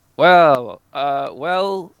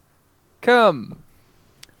Welcome.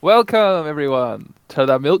 Welcome, everyone, to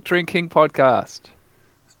the Milk Drinking Podcast.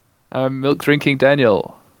 I'm Milk Drinking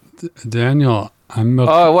Daniel. Daniel, I'm milk.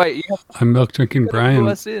 Oh, wait, I'm milk drinking gotta Brian, fill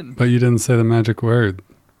us in. but you didn't say the magic word.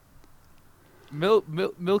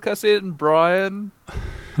 Milk us in, Brian.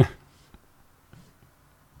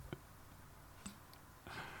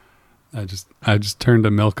 I just turned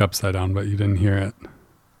a milk upside down, but you didn't hear it.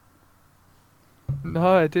 No,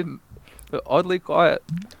 I didn't. Oddly quiet.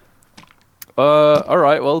 All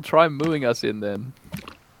right, well, try mooing us in then.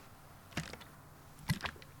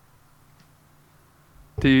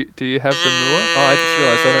 Do you have the moor? Oh, I just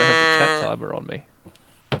realized I don't have the chat timer on me.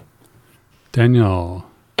 Daniel,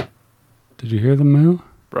 did you hear the moo?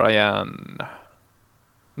 Brian.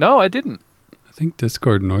 No, I didn't. I think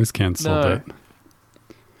Discord noise canceled No. it.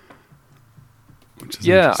 Which is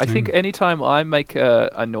Yeah, I interesting. think anytime I make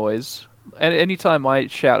a noise, and anytime I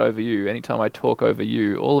shout over you, anytime I talk over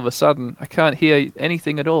you, all of a sudden I can't hear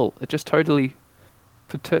anything at all. It just totally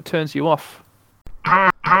turns you off.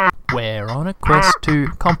 We're on a quest to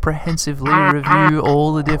comprehensively review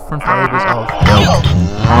all the different flavors of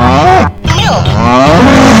milk.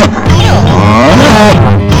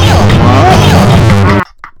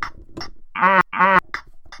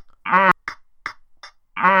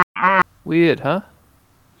 Weird, huh?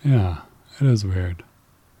 Yeah, it is weird.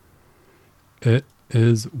 It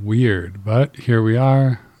is weird, but here we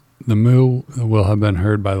are. The moo will have been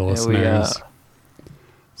heard by the Here we listeners. are.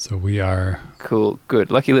 So we are Cool,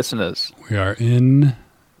 good. Lucky listeners. in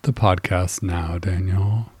the podcast now,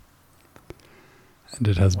 Daniel. And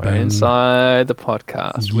it has We're been inside the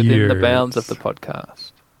podcast, within the bounds of years. the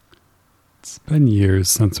podcast. It's been years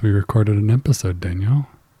since we recorded an episode, Daniel.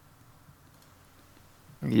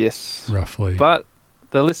 Yes. Roughly. But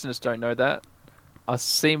the listeners don't know that. A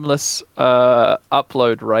seamless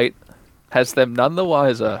upload rate has them none the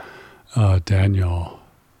wiser. Oh, Daniel.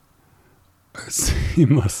 A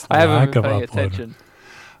seamless I haven't lack been of paying upload. attention.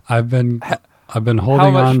 I've been How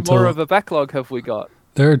holding on much to. more of a backlog have we got?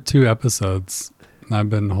 There are 2 episodes. And I've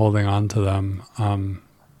been holding on to them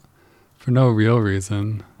for no real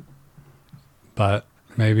reason, but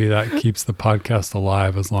maybe that keeps the podcast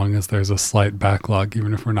alive as long as there's a slight backlog,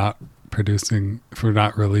 even if we're not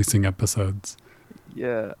releasing episodes.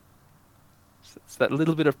 Yeah. It's that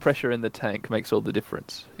little bit of pressure in the tank makes all the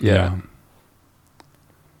difference.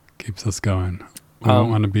 Keeps us going. We don't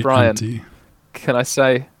want to be Brian, empty. Can I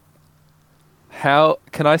say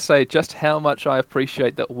just how much I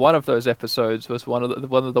appreciate that one of those episodes was one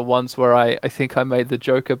of the ones where I think I made the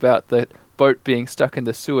joke about the boat being stuck in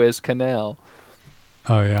the Suez Canal.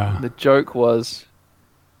 Oh yeah. The joke was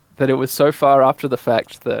that it was so far after the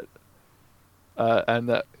fact that and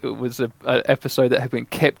that it was an episode that had been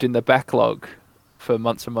kept in the backlog for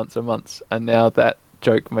months and months and months, and now that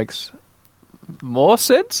joke makes more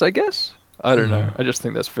sense, I guess. I don't know. Yeah. I just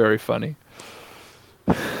think that's very funny.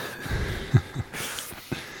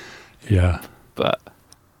 Yeah. But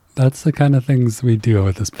That's the kind of things we do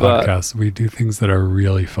with this podcast. We do things that are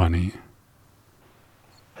really funny.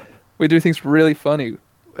 we do things really funny.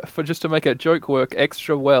 For just to make a joke work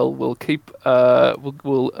extra well, we'll keep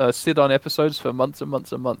we'll sit on episodes for months and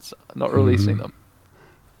months and months, not releasing them.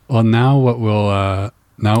 Well, now what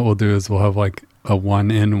we'll do is we'll have like a 1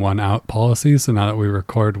 in, 1 out policy. So now that we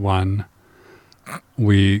record one,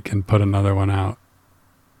 we can put another one out.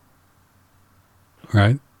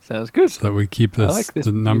 Right? Sounds good. So that we keep I this, like this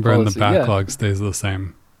the new number in the policy, yeah. backlog stays the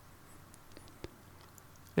same.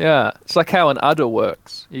 Yeah, it's like how an udder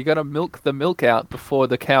works. You got to milk the milk out before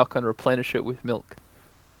the cow can replenish it with milk.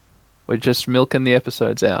 We're just milking the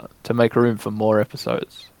episodes out to make room for more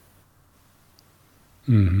episodes,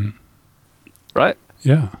 Hmm. right?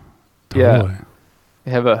 Yeah. Yeah.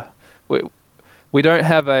 Totally. We don't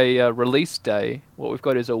have a release day. What we've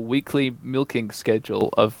got is a weekly milking schedule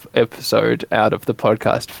of episode out of the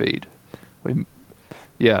podcast feed.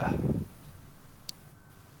 Yeah.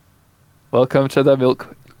 Welcome to the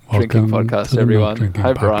Milk Drinking Welcome Podcast, to the everyone. Milk Drinking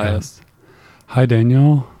Hi, Brian. Podcast. Hi,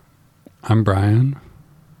 Daniel. I'm Brian.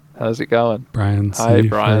 How's it going? Brian C. Hi,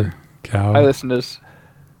 Brian. for cow. Hi, listeners.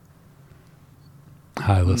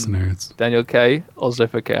 Hi, listeners. Daniel K. Also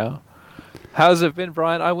for cow. How's it been,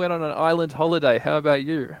 Brian? I went on an island holiday. How about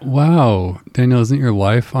you? Wow. Daniel, isn't your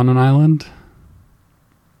life on an island?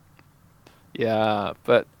 Yeah,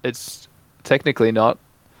 but it's technically not,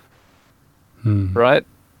 Hmm. right?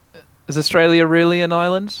 Is Australia really an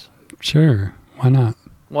island? Sure. Why not?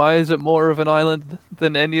 Why is it more of an island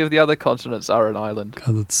than any of the other continents are an island,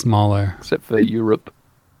 Because it's smaller. except for Europe?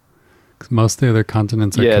 'Cause most of the other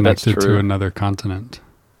continents are Yeah, that's connected to true. another continent.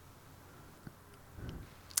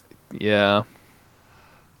 Yeah.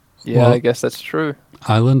 Yeah, Well, I guess that's true.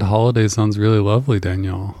 Island holiday sounds really lovely,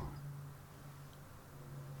 Daniel.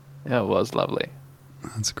 Yeah, it was lovely.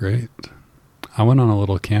 That's great. I went on a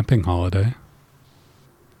little camping holiday,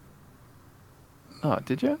 Oh,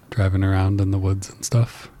 did you? driving around in the woods and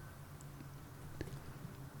stuff.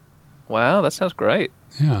 Wow, that sounds great.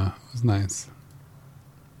 Yeah, it was nice.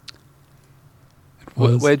 It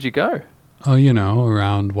was, Where'd you go? oh,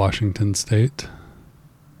 around Washington State,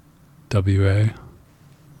 WA.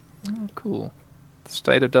 Oh, cool. The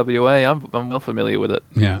state of WA, I'm well familiar with it.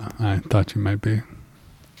 Yeah, I thought you might be.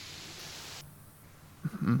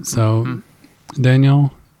 So,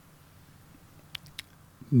 Daniel,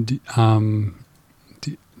 do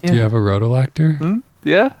you have a rotolactor? Hmm?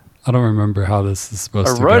 Yeah? I don't remember how this is supposed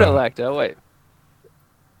A to go. rotolactor, wait.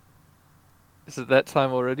 Is it that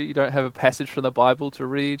time already? You don't have a passage from the Bible to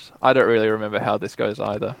read? I don't really remember how this goes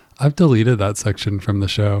either. I've deleted that section from the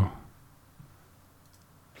show.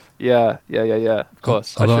 Yeah. Of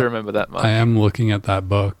course. I Although should remember that much. I am looking at that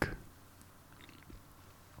book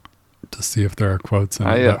to see if there are quotes in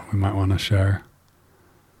it that we might want to share.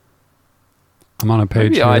 I'm on a page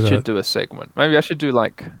Maybe here I that, should do a segment. Maybe I should do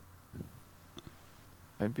like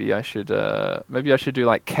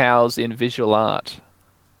cows in visual art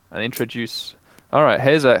and introduce. All right,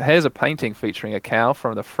 here's a painting featuring a cow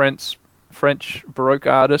from the French Baroque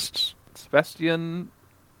artist Sebastien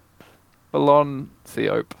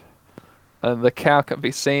Bellon-Theope. And the cow can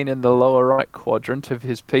be seen in the lower right quadrant of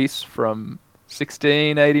his piece from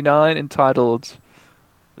 1689 entitled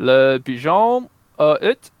Le Pigeon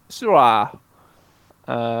et Sera.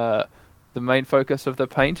 The main focus of the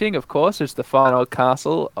painting, of course, is the final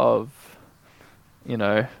castle of,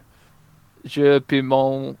 Je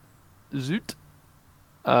Piment Zut.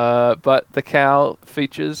 But the cow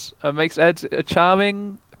features adds a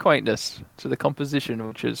charming quaintness to the composition,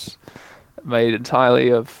 which is made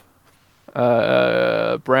entirely of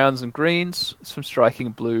browns and greens, some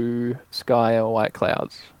striking blue sky and white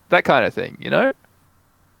clouds, that kind of thing,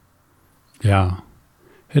 Yeah.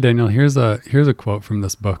 Hey Daniel, here's a quote from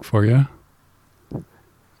this book for you.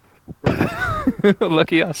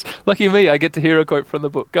 Lucky us. Lucky me, I get to hear a quote from the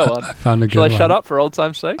book. Go on. I found a good Shall I one. shut up for old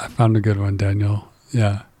time's sake? I found a good one, Daniel.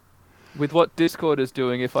 Yeah. With what Discord is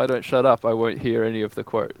doing, if I don't shut up, I won't hear any of the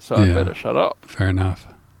quotes, so I Yeah. better shut up. Fair enough.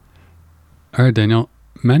 All right, Daniel.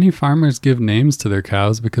 Many farmers give names to their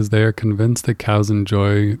cows because they are convinced that cows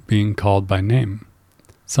enjoy being called by name.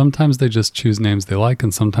 Sometimes they just choose names they like,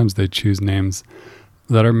 and sometimes they choose names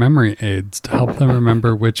that are memory aids to help them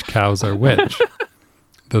remember which cows are which,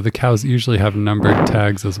 though the cows usually have numbered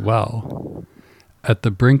tags as well. At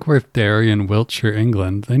the Brinkworth Dairy in Wiltshire,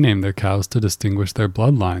 England, they name their cows to distinguish their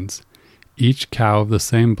bloodlines. Each cow of the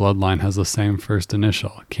same bloodline has the same first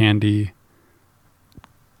initial, Candy...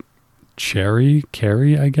 Carrie,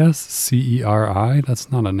 I guess? Ceri,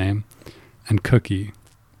 that's not a name. And Cookie.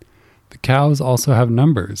 The cows also have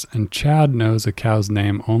numbers, and Chad knows a cow's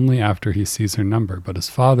name only after he sees her number, but his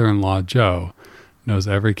father-in-law, Joe, knows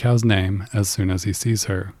every cow's name as soon as he sees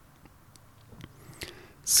her.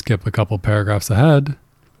 Skip a couple paragraphs ahead.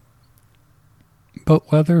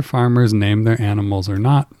 But whether farmers name their animals or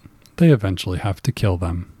not, they eventually have to kill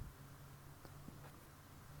them.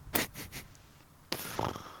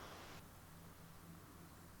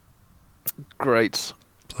 Great. So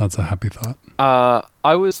that's a happy thought.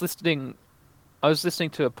 I was listening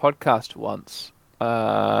to a podcast once.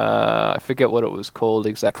 I forget what it was called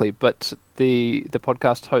exactly, but the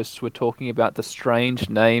podcast hosts were talking about the strange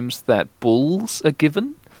names that bulls are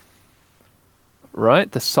given.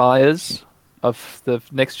 Right? The sires of the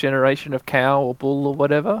next generation of cow or bull or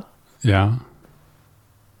whatever. Yeah.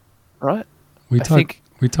 Right? We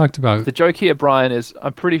talked about The joke here, Brian, is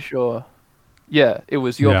I'm pretty sure. Yeah, it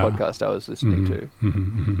was your Yeah. podcast I was listening to. to.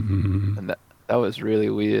 And that was really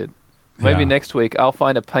weird. Maybe next week I'll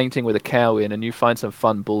find a painting with a cow in and you find some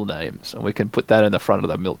fun bull names and we can put that in the front of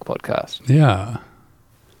the milk podcast. Yeah.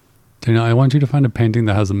 Daniel, I want you to find a painting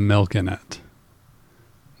that has milk in it.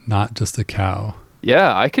 Not just a cow.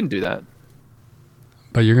 Yeah, I can do that.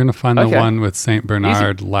 But you're going to find the Okay. one with St.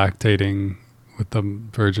 Bernard lactating, with the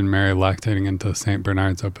Virgin Mary lactating into St.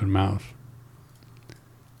 Bernard's open mouth.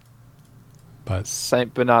 But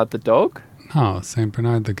Saint Bernard the dog? no, St.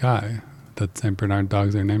 Bernard the guy that St. Bernard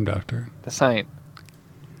dogs are named after. The saint.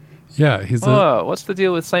 Yeah, What's the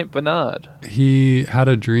deal with Saint Bernard? he had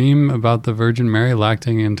a dream about the Virgin Mary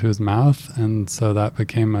lactating into his mouth, and so that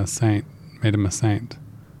became a saint, made him a saint.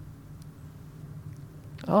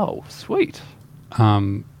 Oh, sweet.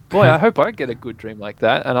 Um, Boy, I hope I get a good dream like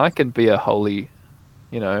that and I can be a holy,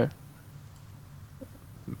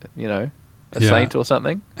 a Yeah. saint or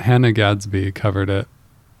something. Hannah Gadsby covered it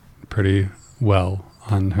pretty well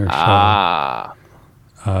on her Ah,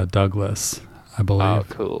 show. Douglas, I oh, believe,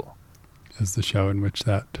 cool. is the show in which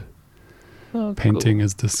that Oh, painting cool.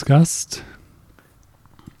 is discussed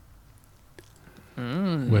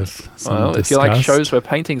Mm. with some Well, disgust. if you like shows where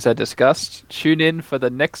paintings are discussed, tune in for the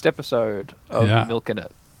next episode of Yeah. Milking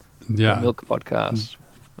It, Yeah, the Milk Podcast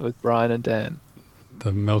with Brian and Dan.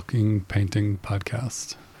 the Milking Painting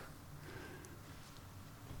Podcast.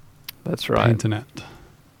 That's right. Painting it.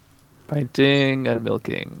 Painting and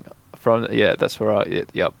milking. That's where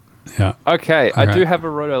yep. Yeah, Okay, I All do right. have a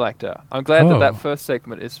rotolactor. I'm glad Oh. that first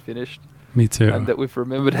segment is finished me too. and that we've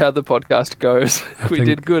remembered how the podcast goes. We think-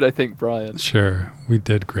 did good, I think, Brian. Sure, we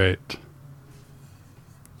did great.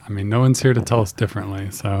 I mean, no one's here to tell us differently,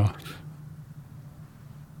 so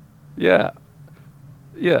Yeah.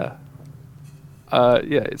 Yeah.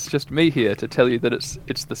 It's just me here to tell you that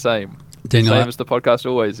it's the same. Daniel, Same as the podcast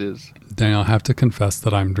always is. Daniel, I have to confess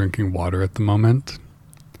that I'm drinking water at the moment.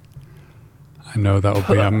 I know that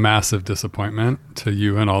will be a massive disappointment to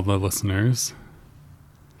you and all the listeners.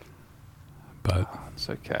 But It's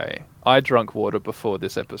okay. I drank water before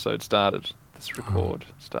this episode started. This record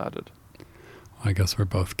started. I guess we're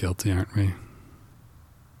both guilty, aren't we?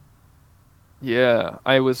 Yeah,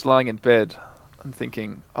 I was lying in bed and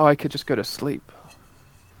thinking, oh, I could just go to sleep.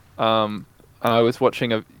 I was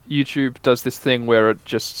watching YouTube does this thing where it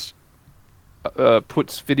just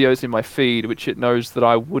puts videos in my feed which it knows that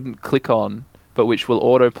I wouldn't click on, but which will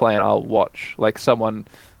autoplay and I'll watch. Like someone,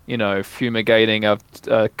 fumigating a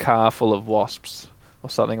car full of wasps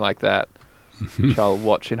or something like that, which I'll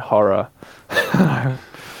watch in horror.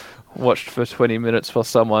 Watched for 20 minutes while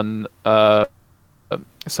someone cut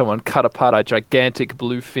apart a gigantic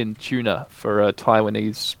bluefin tuna for a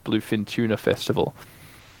Taiwanese bluefin tuna festival.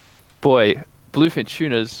 Boy, bluefin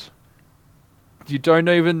tunas, you don't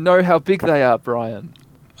even know how big they are, Brian.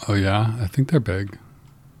 Oh yeah, I think they're big.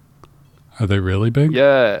 Are they really big?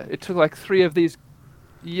 Yeah, it took like 3 of these.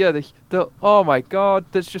 Yeah, oh my god,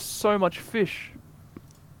 there's just so much fish.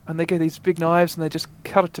 And they get these big knives and they just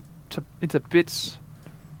cut it into bits.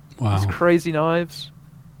 Wow. These crazy knives.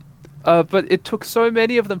 But it took so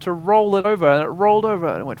many of them to roll it over, and it rolled over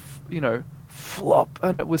and it went, flop,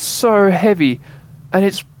 and it was so heavy, and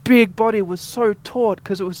its big body was so taut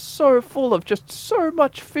because it was so full of just so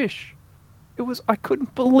much fish. I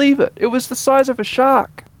couldn't believe it. It was the size of a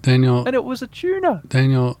shark, Daniel, and it was a tuna.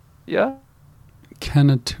 Daniel, Yeah.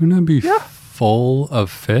 can a tuna be Yeah. full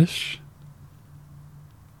of fish?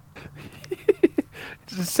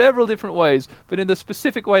 Several different ways, but in the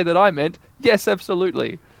specific way that I meant, yes,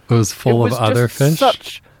 absolutely. It was full It of was other just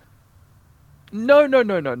fish?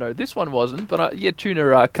 No. This one wasn't. But tuna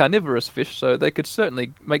are carnivorous fish, so they could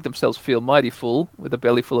certainly make themselves feel mighty full with a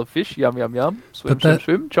belly full of fish. Yum, yum, yum. Swim, But swim,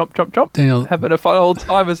 swim. Chomp, chomp, chomp. Daniel, Having a fun old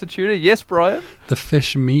time as a tuna. Yes, Brian. the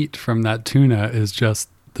fish meat from that tuna is just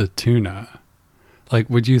the tuna. Like,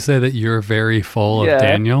 would you say that you're very full Yeah. of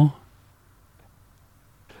Daniel?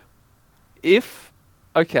 If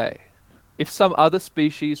some other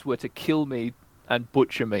species were to kill me and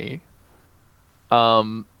butcher me,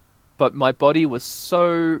 but my body was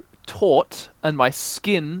so taut and my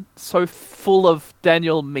skin so full of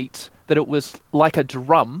Daniel meat that it was like a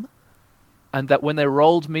drum, and that when they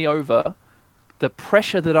rolled me over, the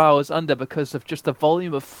pressure that I was under because of just the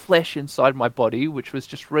volume of flesh inside my body, which was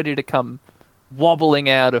just ready to come wobbling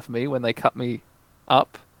out of me when they cut me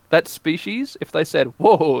up, that species, if they said,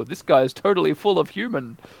 whoa, this guy is totally full of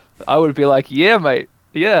human, I would be like, yeah, mate.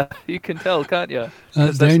 Yeah, you can tell, can't you?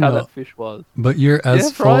 'Cause that's how Daniel, that fish was. but you're as Yeah,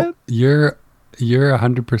 full. Brian? You're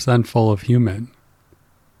 100% full of human.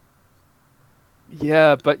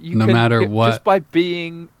 Yeah, but you No can, matter what. just by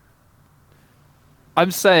being,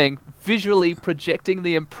 I'm saying, visually projecting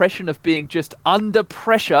the impression of being just under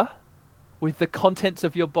pressure with the contents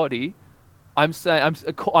of your body. I'm saying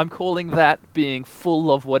I'm calling that being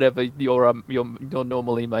full of whatever you're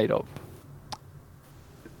normally made of.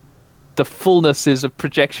 The fullness is a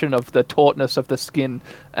projection of the tautness of the skin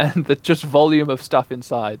and the just volume of stuff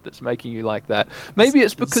inside that's making you like that. Maybe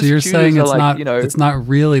it's because So you're tunas saying are it's like, not it's not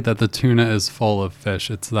really that the tuna is full of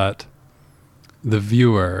fish. It's that the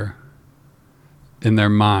viewer in their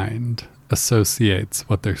mind associates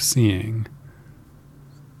what they're seeing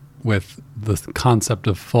with the concept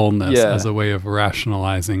of fullness Yeah. as a way of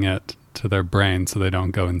rationalizing it to their brain so they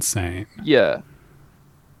don't go insane. Yeah.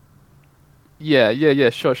 Sure.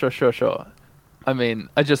 I mean,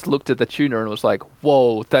 I just looked at the tuna and was like,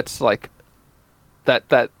 whoa, that's like,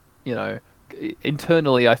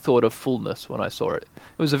 internally I thought of fullness when I saw it.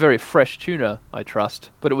 It was a very fresh tuna, I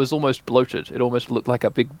trust, but it was almost bloated. It almost looked like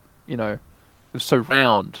a big, It was so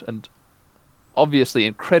round and obviously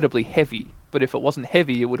incredibly heavy. But if it wasn't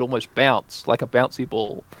heavy, it would almost bounce like a bouncy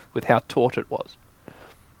ball with how taut it was.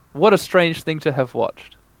 What a strange thing to have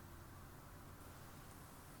watched.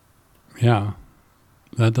 Yeah,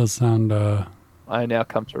 that does sound, I now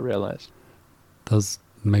come to realize. does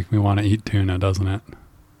make me want to eat tuna, doesn't it?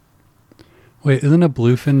 Wait, isn't a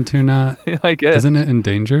bluefin tuna, I guess. isn't it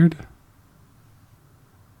endangered?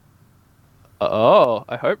 Oh,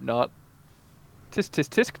 I hope not. Tisk tisk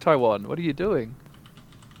tisk, Taiwan. What are you doing?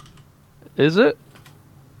 Is it?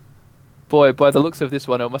 Boy, by the looks of this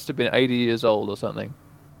one, it must have been 80 years old or something.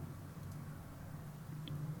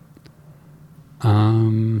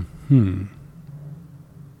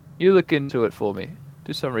 You look into it for me.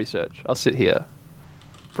 Do some research. I'll sit here.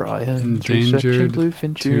 Brian's researching Endangered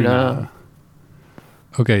bluefin tuna. tuna.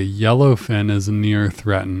 Okay, yellowfin is near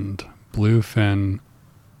threatened. Bluefin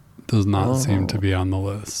does not seem to be on the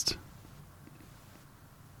list.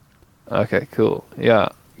 Okay, cool. Yeah.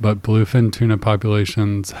 But bluefin tuna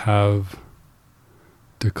populations have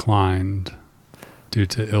declined due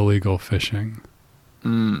to illegal fishing.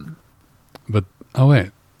 But, oh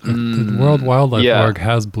wait, the World Wildlife Org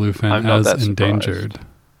has bluefin I'm not as that endangered.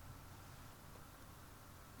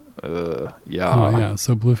 Yeah. Oh yeah,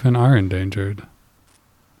 so bluefin are endangered.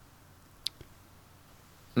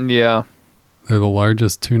 Yeah. They're the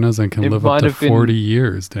largest tunas and can It live up might to have been- 40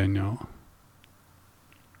 years, Daniel.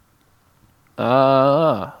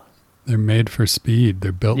 They're made for speed.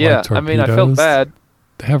 They're built Yeah, like torpedoes. I mean, I felt bad.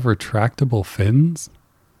 They have retractable fins.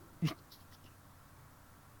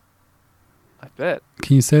 I bet.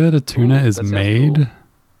 Can you say that a tuna Ooh, is that sounds made? cool.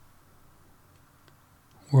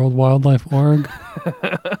 World Wildlife Org?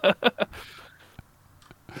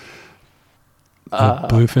 The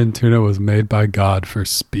bluefin tuna was made by God for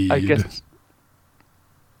speed. I guess.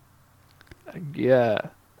 Yeah.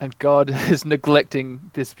 And God is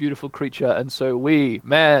neglecting this beautiful creature, and so we,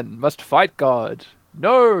 man, must fight God.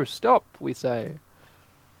 No, stop, we say.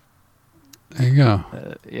 There you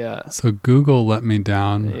go. Yeah. So Google let me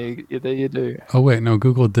down. There you do. Oh wait, no,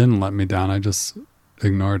 Google didn't let me down. I just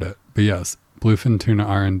ignored it. But yes, bluefin tuna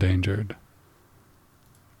are endangered.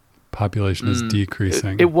 Population is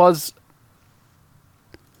decreasing. It was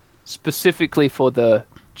specifically for the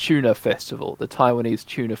tuna festival, the Taiwanese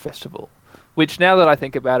tuna festival, which now that I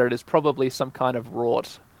think about it is probably some kind of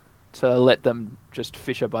rort to let them just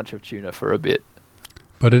fish a bunch of tuna for a bit.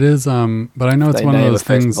 But it is, but I know it's They one of name those a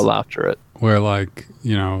things festival after it. where, like,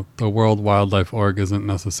 you know, the World Wildlife Org isn't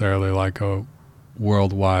necessarily like a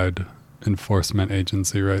worldwide enforcement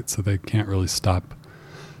agency, right? So they can't really stop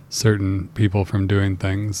certain people from doing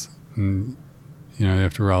things. And, you know, you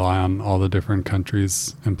have to rely on all the different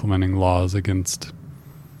countries implementing laws against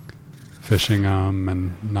fishing them,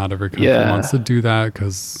 and not every country wants to do that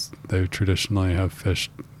because they traditionally have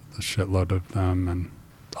fished a shitload of them, and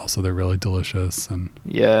also they're really delicious, and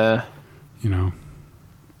Yeah. you know.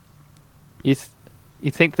 You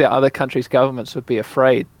think that other countries' governments would be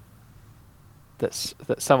afraid that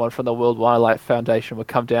someone from the World Wildlife Foundation would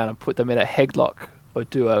come down and put them in a headlock or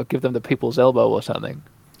give them the people's elbow or something?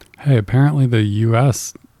 Hey, apparently the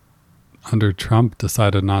U.S. under Trump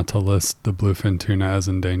decided not to list the bluefin tuna as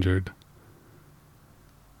endangered.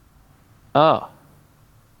 Oh.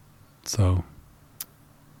 So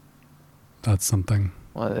that's something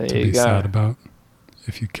Well, there to you be go. sad about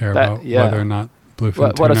if you care That- about yeah. whether or not bluefin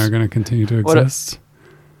What a tuna s- are going to continue to what a- exist.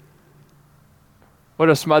 What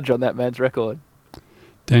a smudge on that man's record.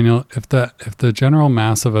 Daniel, if the general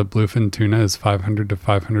mass of a bluefin tuna is 500 to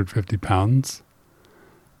 550 pounds,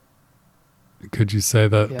 could you say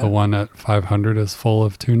that Yeah. the one at 500 is full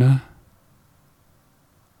of tuna?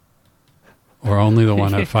 Or only the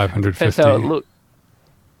one at 550? Depends how it looks.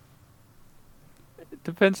 It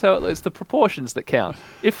depends how it looks. It's the proportions that count.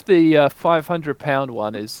 If the 500-pound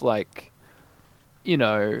one is like, you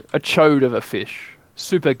know, a chode of a fish,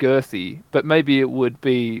 super girthy, but maybe it would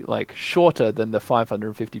be like shorter than the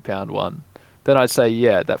 550-pound one, then I'd say,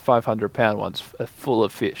 yeah, that 500-pound one's full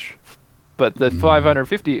of fish. But the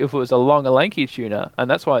 550, if it was a long, lanky tuna, and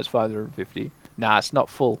that's why it's 550, nah, it's not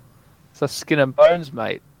full. It's a skin and bones,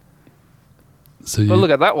 mate. So But look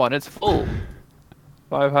at that one, it's full.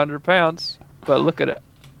 500 pounds. But look at it.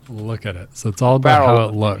 look at it. So it's all about Barrel how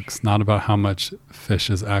of it looks, not about how much fish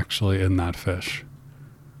is actually in that fish.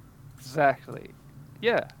 Exactly.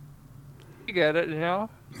 Yeah. You get it now.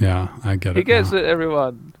 Yeah, I get it. He gets now. it,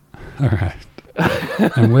 everyone. All right.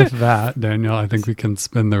 And with that, Daniel, I think we can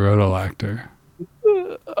spin the rotolactor.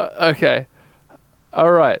 Okay.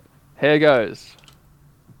 All right. Here goes.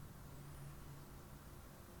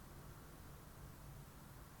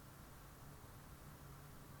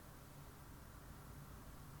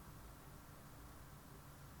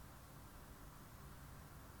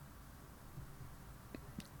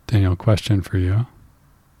 Daniel, question for you.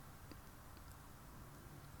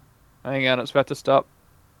 Hang on, it's about to stop.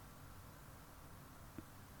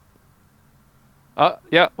 Oh,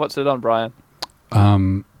 yeah. What's it on, Brian?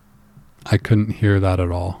 I couldn't hear that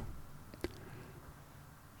at all.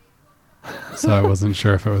 So I wasn't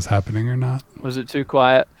sure if it was happening or not. Was it too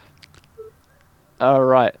quiet? All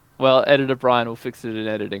right. Well, editor Brian will fix it in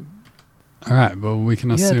editing. All right, well, we can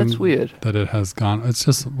Yeah, assume that's weird. that it has gone. It's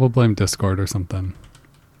just, we'll blame Discord or something.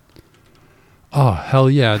 Oh, hell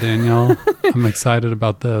yeah, Daniel. I'm excited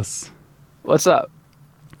about this. What's up?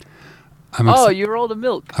 You rolled a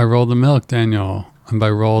milk. I rolled a milk, Daniel. And by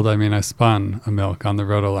rolled, I mean I spun a milk on the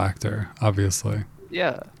rotolactor, obviously.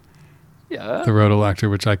 Yeah. Yeah. The rotolactor,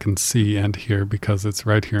 which I can see and hear because it's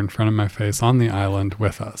right here in front of my face on the island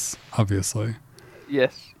with us, obviously.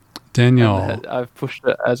 Yes. Daniel. And I've pushed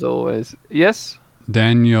it as always. Yes.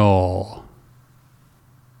 Daniel.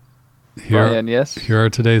 Brian, yes. Here are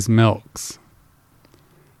today's milks.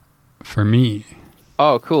 For me.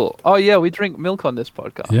 Oh, cool. Oh, yeah, we drink milk on this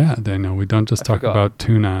podcast. Yeah, Daniel. We don't just talk about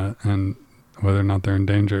tuna and whether or not they're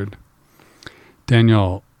endangered.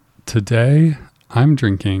 Daniel, today I'm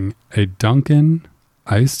drinking a Dunkin'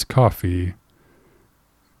 iced coffee,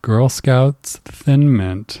 Girl Scouts Thin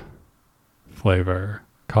Mint flavor,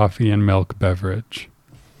 coffee and milk beverage.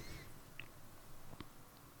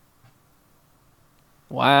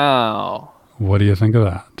 Wow. What do you think of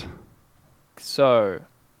that? So,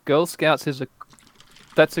 Girl Scouts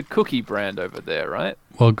that's a cookie brand over there, right?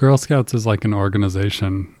 Well, Girl Scouts is like an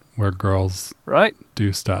organization where girls Right?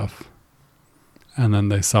 do stuff. And then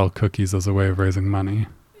they sell cookies as a way of raising money.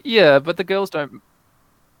 Yeah, but the girls don't.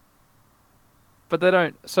 But they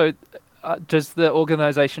don't. So, does the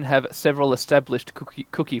organization have several established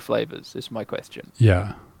cookie flavors? Is my question.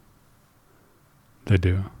 Yeah. They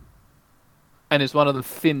do. And is one of them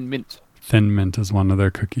Thin Mint? Thin Mint is one of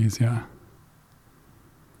their cookies, yeah.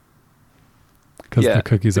 Because the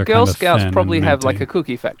cookies are kind of thin. Girl Scouts probably and have minty. like a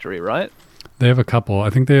cookie factory, right? They have a couple. I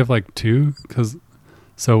think they have like two.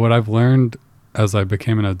 So what I've learned as I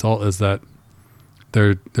became an adult is that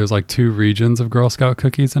there's like two regions of Girl Scout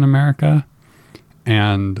cookies in America.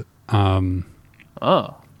 And some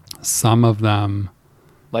of them...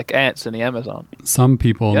 Like ants in the Amazon. Some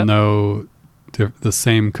people know the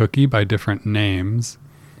same cookie by different names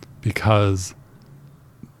because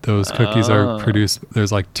those cookies are produced.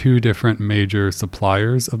 There's like two different major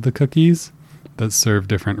suppliers of the cookies that serve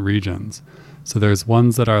different regions. So there's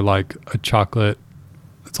ones that are like a chocolate.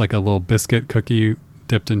 It's like a little biscuit cookie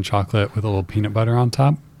dipped in chocolate with a little peanut butter on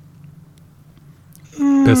top.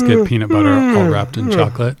 Biscuit, peanut butter, all wrapped in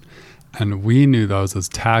chocolate. And we knew those as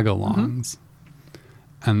tag-alongs.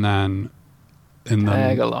 And then in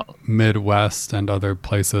the Midwest and other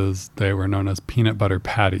places, they were known as peanut butter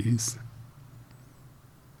patties.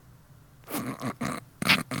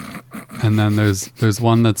 And then there's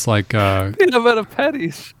one that's like peanut butter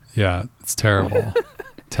patties. Yeah, it's terrible.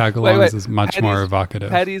 Tag-alongs is much patties, more evocative.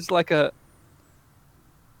 Patties like a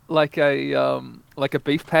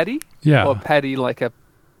beef patty? Yeah. Or patty like a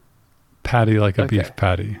beef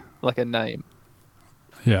patty. Like a name.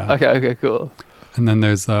 Yeah. Okay, cool. And then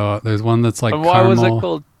there's one that's like and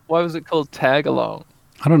caramel. Why was it called tag along?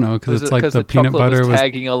 I don't know, because it's like the peanut butter was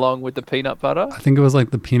tagging along with the peanut butter. I think it was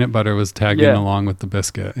like the peanut butter was tagging along with the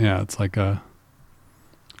biscuit. Yeah, it's like a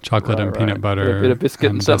chocolate and peanut butter. A bit of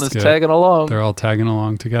biscuit and something's tagging along. They're all tagging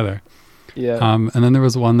along together. Yeah. And then there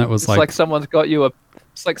was one that was it's like someone's got you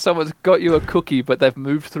a cookie, but they've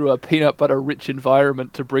moved through a peanut butter rich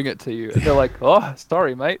environment to bring it to you. And they're like, "Oh,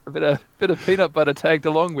 sorry, mate, a bit of peanut butter tagged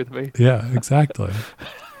along with me." Yeah, exactly.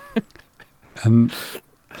 And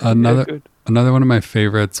another one of my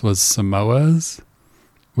favorites was Samoas,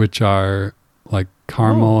 which are like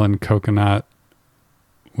caramel and coconut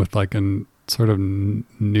with like a sort of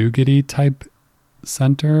nougaty type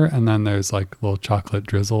center, and then there's like a little chocolate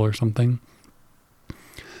drizzle or something.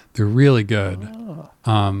 They're really good.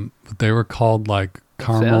 But they were called like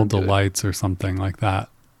caramel delights or something like that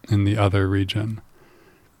in the other region.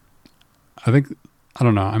 I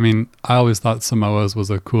don't know. I mean, I always thought Samoas was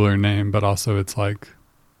a cooler name, but also it's like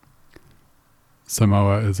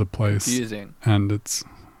Samoa is a place. Confusing. And it's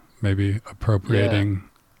maybe appropriating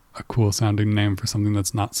a cool sounding name for something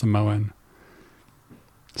that's not Samoan.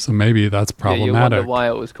 So maybe that's problematic. Yeah, you wonder why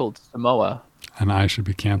it was called Samoa. And I should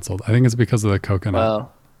be canceled. I think it's because of the coconut.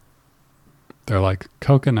 Well, they're like,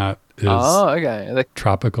 coconut is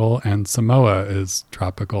tropical and Samoa is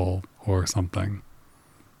tropical or something.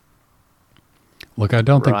 Look, I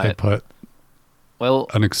don't think they put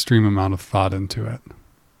an extreme amount of thought into it.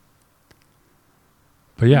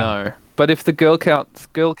 But yeah. No. But if the Girl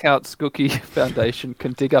Scouts Cookie Foundation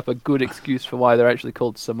can dig up a good excuse for why they're actually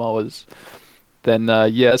called Samoas, then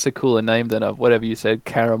yeah, it's a cooler name than a whatever you said,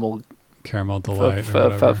 caramel Delight for or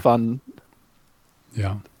whatever. fun.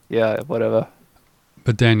 Yeah. Yeah, whatever.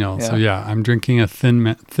 But Daniel, so Yeah. yeah, I'm drinking a Thin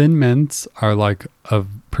Mint. Thin Mints are like a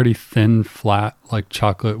pretty thin, flat, like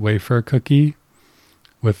chocolate wafer cookie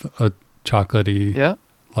with a chocolatey, Yeah.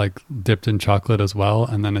 like dipped in chocolate as well,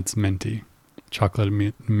 and then it's minty,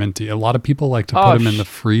 minty. A lot of people like to Oh, put them in the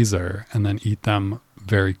freezer and then eat them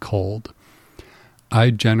very cold. I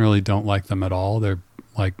generally don't like them at all. They're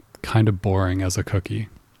like kind of boring as a cookie.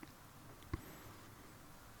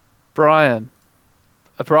 Brian,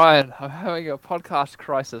 I'm having a podcast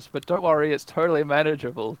crisis, but don't worry, it's totally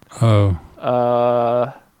manageable.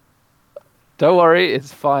 Oh, Don't worry,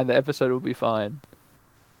 it's fine. The episode will be fine.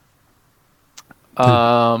 Do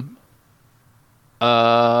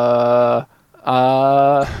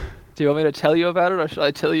you want me to tell you about it, or should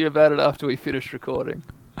I tell you about it after we finish recording?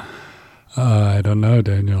 I don't know,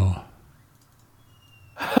 Daniel.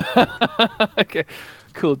 Okay,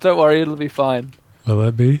 cool. Don't worry, it'll be fine. Will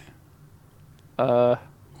it be? Were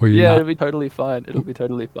you Yeah, not, it'll be totally fine. It'll be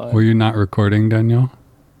totally fine. were you not recording, Daniel?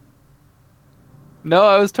 No,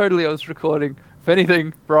 I was recording. If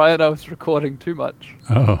anything, Brian, I was recording too much.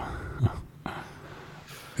 Oh,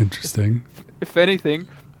 interesting. If anything,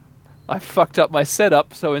 I fucked up my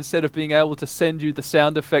setup, so instead of being able to send you the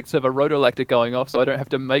sound effects of a rotolactor going off, so I don't have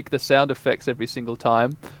to make the sound effects every single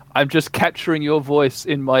time, I'm just capturing your voice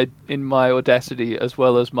in my Audacity as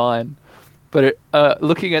well as mine. But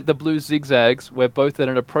looking at the blue zigzags, we're both at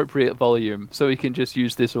an appropriate volume, so we can just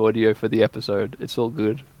use this audio for the episode. It's all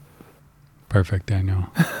good. Perfect, Daniel.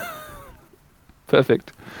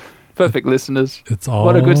 Perfect, listeners. It's all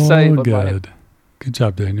What a good save on my good. Good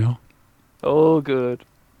job, Daniel. All good.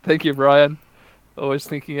 Thank you, Brian. Always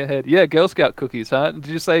thinking ahead. Yeah, Girl Scout cookies, huh? Did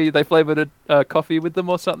you say they flavored a coffee with them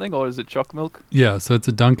or something, or is it choc milk? Yeah, so it's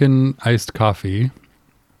a Dunkin' iced coffee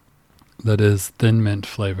that is Thin Mint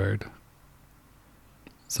flavored.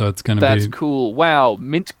 So it's going to That's be cool. Wow,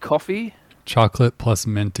 mint coffee? chocolate plus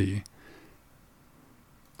minty.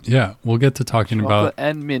 Yeah, we'll get to talking Chocolate about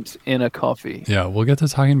and mint in a coffee. Yeah, we'll get to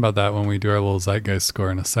talking about that when we do our little Zeitgeist score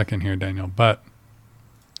in a second here, Daniel. But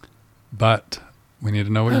we need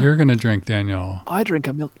to know what you're going to drink, Daniel. I drink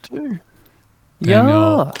a milk too.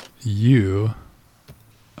 Daniel, you...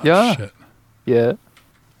 Oh, Yeah. shit. Yeah.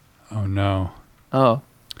 Oh, no. Oh.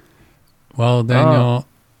 Well, Daniel,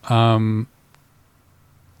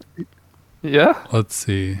 Yeah? let's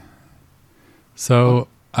see. So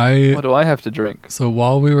What do I have to drink? So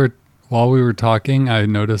while we were talking, I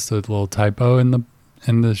noticed a little typo in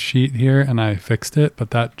the sheet here, and I fixed it,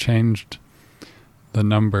 but that changed the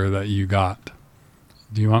number that you got.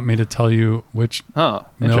 Do you want me to tell you which Oh,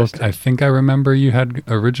 milk interesting. I think I remember you had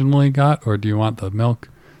originally got, or do you want the milk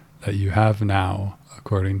that you have now,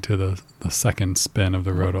 according to the second spin of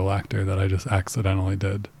the rotolactor that I just accidentally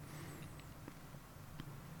did?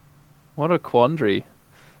 What a quandary.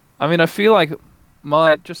 I mean, I feel like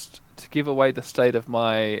just to give away the state of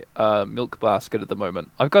my milk basket at the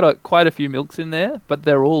moment, I've got quite a few milks in there, but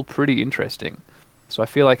they're all pretty interesting. So I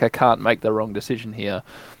feel like I can't make the wrong decision here.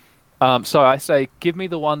 So I say, give me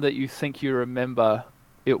the one that you think you remember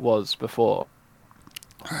it was before.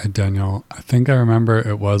 All right, Daniel, I think I remember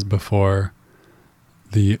it was before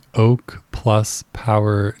the Oak Plus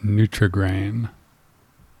Power Nutrigrain.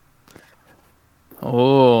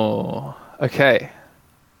 Oh, okay.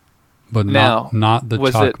 But Now, not the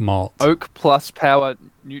was chalk it malt. Oak Plus Power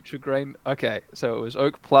Nutrigrain. Okay, so it was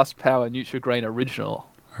Oak Plus Power Nutrigrain Original,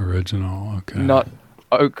 Original, okay. not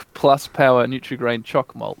Oak Plus Power Nutrigrain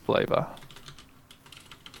Choc Malt flavor.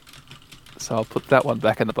 So I'll put that one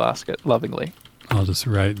back in the basket, lovingly. I'll just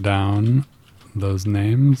write down those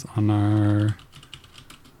names on our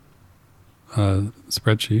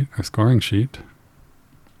spreadsheet, our scoring sheet.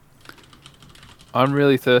 I'm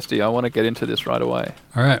really thirsty. I want to get into this right away.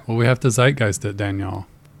 All right, well, we have to Zeitgeist it, Daniel.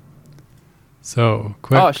 So,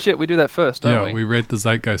 quick. Oh shit, we do that first, don't Yeah, we rate the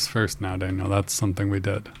Zeitgeist first now, Daniel. That's something we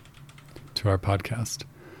did to our podcast.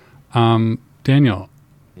 Daniel,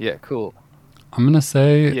 Yeah, cool. I'm going to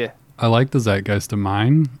say Yeah. I like the Zeitgeist of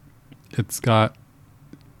mine. It's got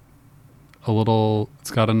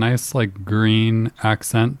a nice like green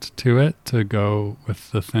accent to it to go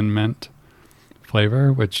with the Thin Mint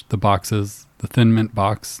flavor, which the Thin Mint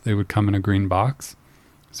box, they would come in a green box.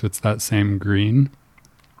 So it's that same green.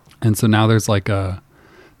 And so now there's a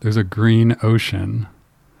green ocean,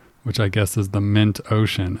 which I guess is the mint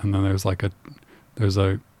ocean. And then there's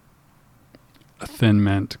a Thin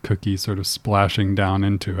Mint cookie sort of splashing down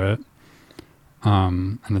into it.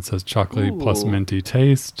 And it says chocolatey plus Ooh. minty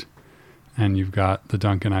taste. And you've got the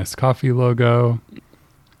Dunkin' Iced Coffee logo.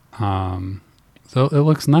 So it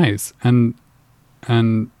looks nice. And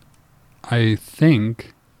I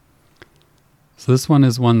think, so this one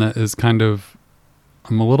is one that is kind of,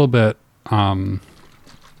 I'm a little bit,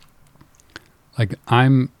 like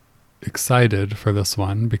I'm excited for this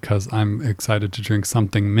one because I'm excited to drink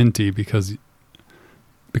something minty because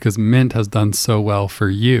mint has done so well for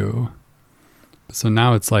you. So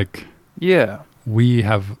now it's like, Yeah. we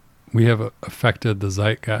have affected the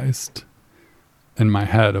zeitgeist in my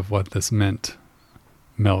head of what this mint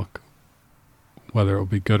milk, whether it will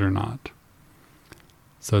be good or not.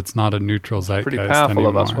 So it's not a neutral zeitgeist Pretty powerful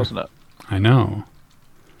anymore. of us, wasn't it? I know.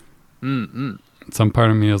 Mm-mm. Some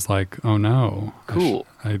part of me is like, oh no. Cool.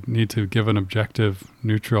 I need to give an objective,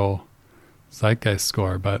 neutral zeitgeist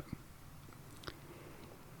score, but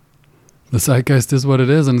the zeitgeist is what it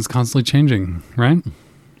is and it's constantly changing, right?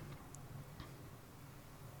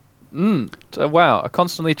 So, wow, a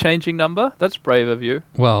constantly changing number? That's brave of you.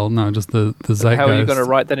 Well, no, just the zeitgeist. How are you going to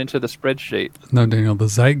write that into the spreadsheet? No, Daniel, the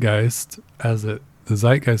zeitgeist the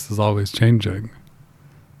zeitgeist is always changing.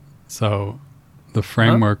 So the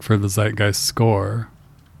framework for the zeitgeist score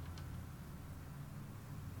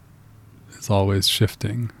is always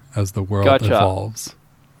shifting as the world Gotcha. evolves.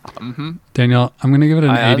 Mm-hmm. Daniel, I'm going to give it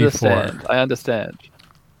an I 84. understand.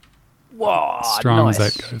 Wow, Strong nice.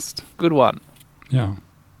 zeitgeist. Good one. Yeah.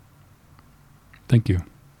 Thank you.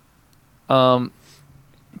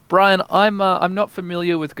 Brian, I'm not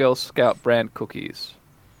familiar with Girl Scout brand cookies.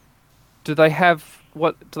 Do they have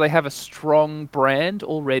a strong brand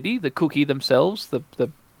already? The cookie themselves, the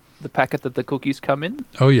packet that the cookies come in.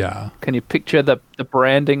 Oh yeah. Can you picture the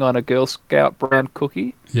branding on a Girl Scout brand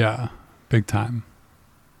cookie? Yeah. Big time.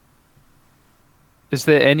 Is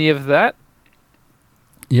there any of that?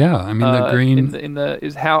 Yeah, I mean the green.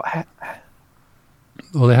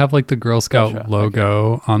 Well, they have like the Girl Scout Gotcha,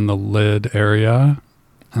 logo on the lid area,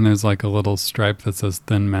 and there's like a little stripe that says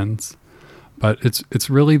Thin Mints. But it's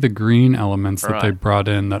really the green elements that they Right. brought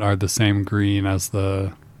in that are the same green as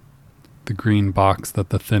the green box that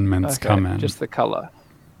the Thin Mints come in. Just the color.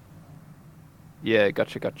 Yeah,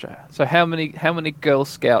 gotcha. So how many Girl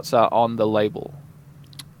Scouts are on the label?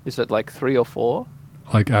 Is it like 3 or 4?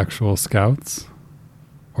 Like actual Scouts,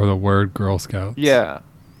 or the word Girl Scouts. Yeah.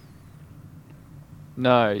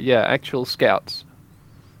 No, yeah, actual Scouts.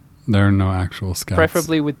 There are no actual Scouts.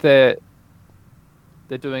 Preferably with they're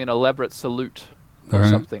doing an elaborate salute or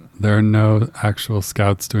something. There are no actual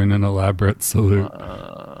Scouts doing an elaborate salute.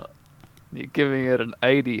 You're giving it an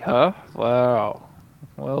 80, huh? Wow.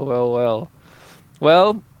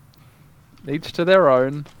 Well, each to their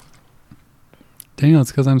own. Daniel,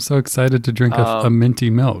 it's because I'm so excited to drink a minty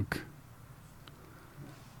milk.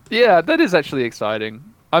 Yeah, that is actually exciting.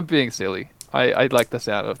 I'm being silly. I like the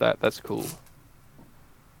sound of that. That's cool.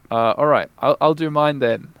 All right, I'll do mine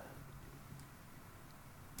then.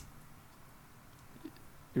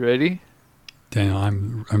 You ready? Daniel,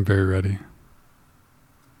 I'm very ready.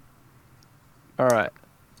 All right,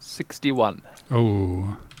 61.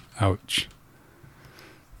 Oh, ouch.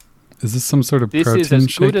 Is this some sort of This protein is as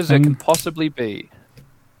shake good as thing? it can possibly be.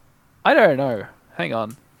 I don't know. Hang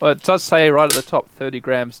on. Well, it does say right at the top 30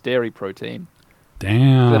 grams dairy protein.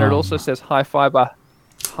 Damn. Then it also says high fiber,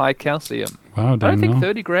 high calcium. Wow, I don't Daniel. think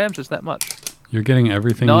 30 grams is that much. You're getting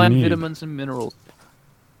everything 9 you need. vitamins and minerals.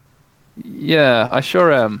 Yeah, I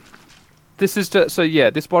sure am. This is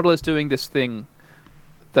this bottle is doing this thing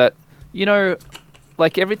that,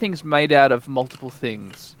 like everything's made out of multiple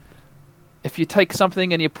things. If you take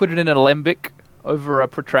something and you put it in an alembic over a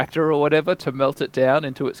protractor or whatever to melt it down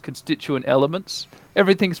into its constituent elements,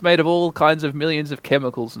 everything's made of all kinds of millions of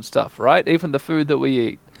chemicals and stuff, right? Even the food that we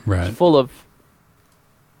eat. Right. It's full of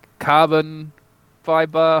carbon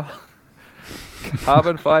fiber. I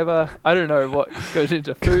don't know what goes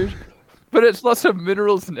into food, but it's lots of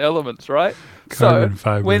minerals and elements, right? Carbon So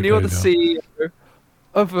fiber, when you're the Daniel. CEO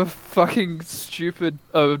of a fucking stupid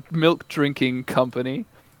milk drinking company,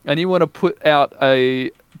 and you want to put out a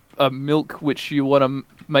milk which you want to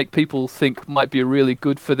make people think might be really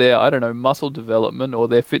good for their, I don't know, muscle development or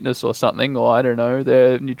their fitness or something, or I don't know,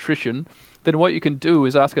 their nutrition, then what you can do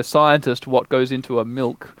is ask a scientist what goes into a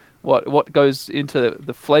milk, what goes into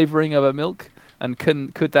the flavoring of a milk, and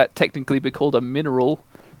could that technically be called a mineral,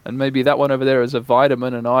 and maybe that one over there is a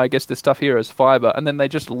vitamin, and I guess this stuff here is fiber, and then they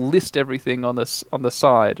just list everything on the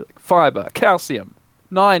side, like fiber, calcium,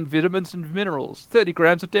 9 vitamins and minerals, 30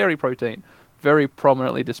 grams of dairy protein. Very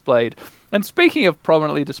prominently displayed. And speaking of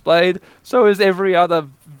prominently displayed, so is every other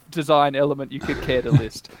design element you could care to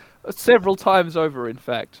list. Several times over, in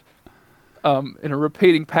fact. in a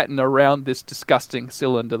repeating pattern around this disgusting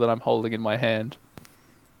cylinder that I'm holding in my hand.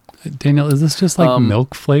 Daniel, is this just like Um,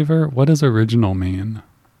 milk flavor? What does original mean?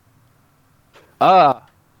 I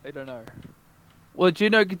don't know. Well, do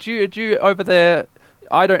you over there?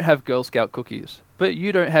 I don't have Girl Scout cookies, but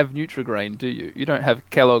you don't have Nutri-Grain, do you? You don't have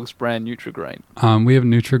Kellogg's brand Nutri-Grain. We have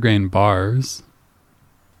Nutri-Grain bars.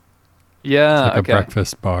 Yeah, It's like okay. a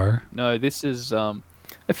breakfast bar. No, this is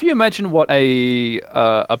if you imagine what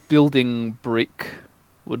a building brick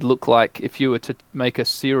would look like if you were to make a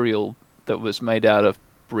cereal that was made out of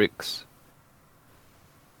bricks,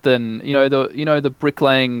 then the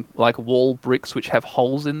bricklaying like wall bricks which have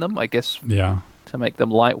holes in them, I guess, Yeah. to make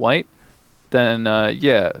them lightweight. Then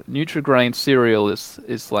Nutri-Grain cereal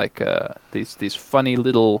is like these funny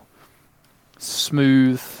little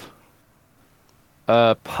smooth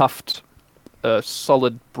puffed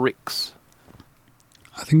solid bricks.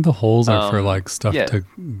 I think the holes are for like stuff yeah. to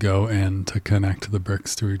go in to connect the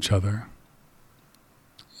bricks to each other.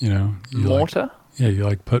 You Mortar? you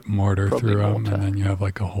like put mortar Probably through them, mortar. and then you have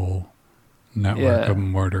like a whole network Yeah. of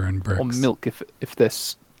mortar and bricks. Or milk if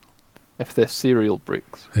they're cereal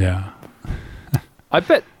bricks. Yeah. I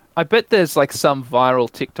bet there's like some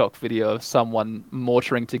viral TikTok video of someone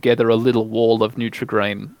mortaring together a little wall of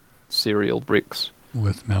Nutri-Grain cereal bricks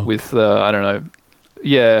With milk. with I don't know.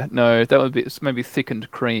 Yeah, no, that would be it's maybe thickened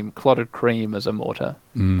cream, clotted cream as a mortar.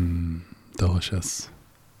 Delicious.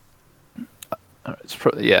 It's a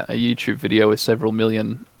YouTube video with several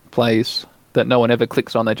million plays that no one ever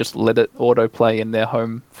clicks on. They just let it autoplay in their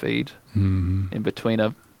home feed in between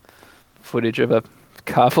a footage of a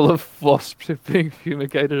car full of wasps being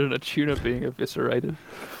fumigated and a tuna being eviscerated.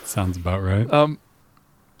 Sounds about right. Um,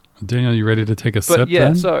 Daniel, you ready to take a but sip yeah,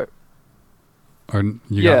 then? so Or you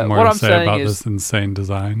Yeah, got more what to I'm say saying about is- this insane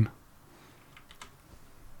design?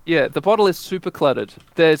 yeah, the bottle is super cluttered.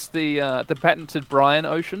 There's the patented Bryan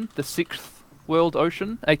Ocean, the sixth world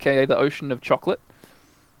ocean, aka the ocean of chocolate.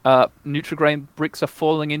 Nutri-Grain bricks are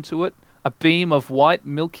falling into it. A beam of white,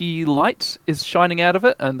 milky light is shining out of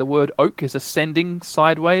it, and the word oak is ascending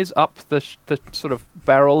sideways up the sort of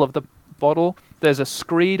barrel of the bottle. There's a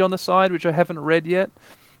screed on the side, which I haven't read yet.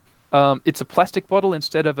 It's a plastic bottle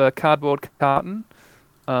instead of a cardboard carton,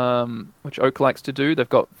 which Oak likes to do. They've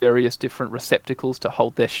got various different receptacles to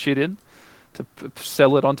hold their shit in, to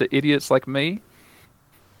sell it onto idiots like me.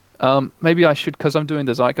 Maybe I should, because I'm doing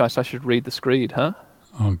the Zeitgeist, I should read the screed, huh?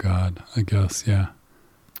 Oh God, I guess, yeah.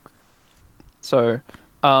 So,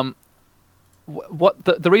 what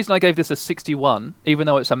the reason I gave this a 61, even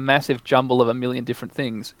though it's a massive jumble of a million different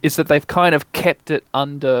things, is that they've kind of kept it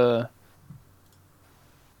under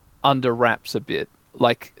wraps a bit.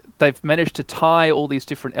 Like they've managed to tie all these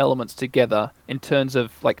different elements together in terms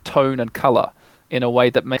of like tone and color in a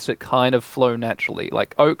way that makes it kind of flow naturally.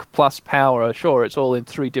 Like oak plus power, sure, it's all in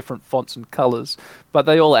 3 different fonts and colors, but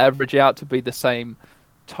they all average out to be the same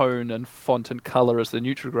tone and font and color as the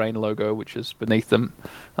Nutri-Grain logo, which is beneath them,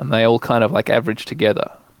 and they all kind of like average together.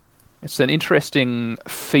 It's an interesting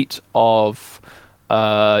feat of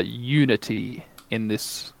unity in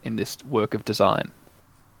this work of design.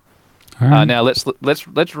 All right. Now let's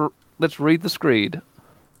read the screed.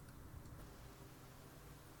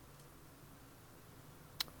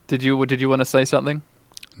 Did you want to say something?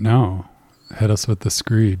 No, hit us with the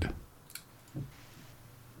screed.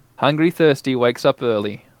 Hungry Thirsty wakes up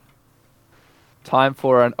early. Time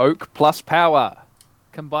for an oak plus power.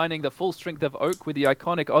 Combining the full strength of oak with the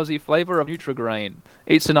iconic Aussie flavour of Nutri-Grain.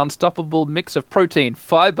 Eats an unstoppable mix of protein,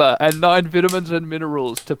 fibre, and 9 vitamins and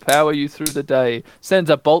minerals to power you through the day. Sends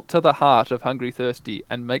a bolt to the heart of Hungry Thirsty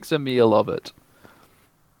and makes a meal of it.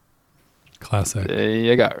 Classic. There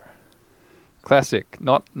you go. Classic.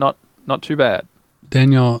 Not too bad.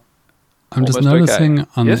 Daniel, I'm just Almost okay. noticing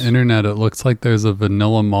on Yes? the internet, it looks like there's a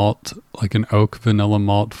vanilla malt, like an oak vanilla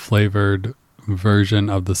malt flavored version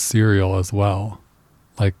of the cereal as well.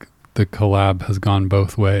 Like the collab has gone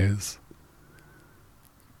both ways.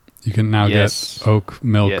 You can now Yes. get oak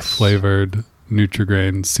milk Yes. flavored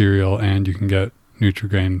Nutri-Grain cereal, and you can get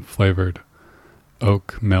Nutri-Grain flavored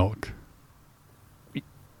oak milk.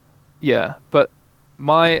 Yeah, but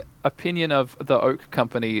my opinion of the Oak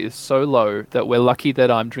Company is so low that we're lucky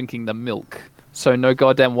that I'm drinking the milk. So no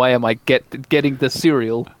goddamn way am I getting the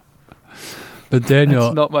cereal. But Daniel,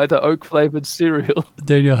 It's not the oak flavored cereal.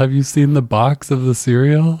 Daniel, have you seen the box of the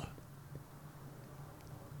cereal?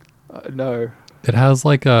 No, It has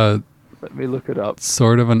like a let me look it up.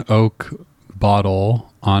 sort of an oak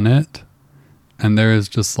bottle on it, and there is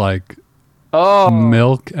just like Oh,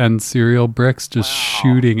 milk and cereal bricks just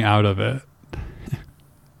shooting out of it.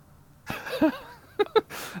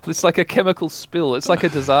 It's like a chemical spill. It's like a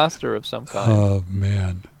disaster of some kind. Oh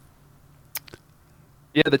man.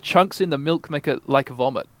 Yeah, the chunks in the milk make it like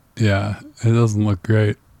vomit. Yeah, it doesn't look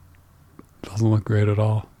great. Doesn't look great at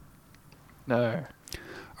all. No,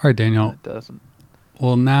 All right, Daniel. it doesn't.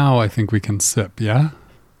 Well, now I think we can sip, yeah?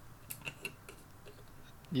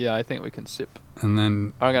 Yeah, I think we can sip. And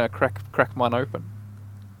then I'm gonna crack mine open.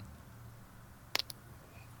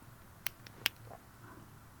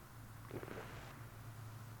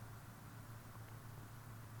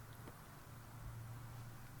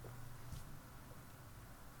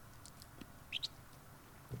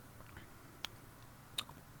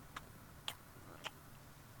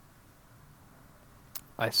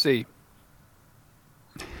 I see.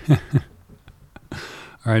 all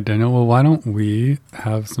right, Daniel. Well, why don't we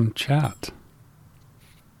have some chat?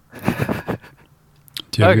 Do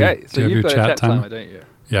you have Okay, your, so do you have you've your got a chat timer, don't you?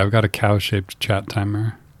 Yeah, I've got a cow-shaped chat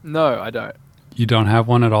timer. No, I don't. You don't have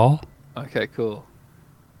one at all? Okay, cool.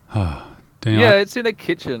 Daniel, Yeah, it's in the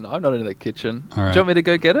kitchen. I'm not in the kitchen. All right. Do you want me to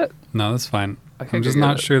go get it? no, that's fine. Okay, I'm just go get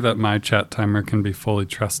not it. sure that my chat timer can be fully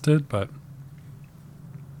trusted, but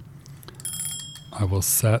I will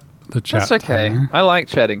set the chat That's okay. timer. I like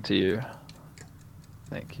chatting to you.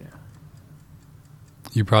 Thank you.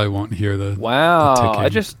 You probably won't hear the Wow, ticking. I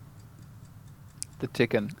just the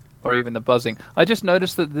ticking or even the buzzing. I just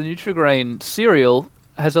noticed that the Nutri-Grain cereal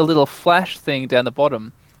has a little flash thing down the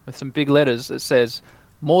bottom with some big letters that says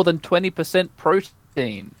more than 20%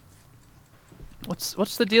 protein.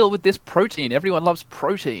 What's the deal with this protein? Everyone loves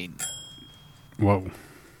protein. Whoa.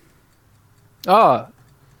 Oh,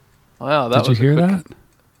 wow! That Did you was a hear quick, that?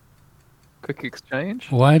 quick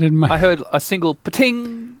exchange. Why did my I heard a single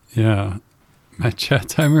pating. Yeah. My chat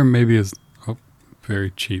timer maybe is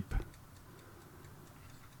very cheap.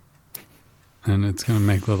 And it's going to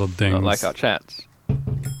make little dings. Not like our chats.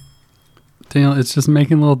 Daniel, it's just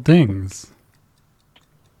making little dings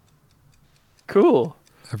Cool.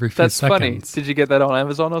 every few That's funny. seconds. Did you get that on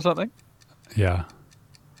Amazon or something? Yeah.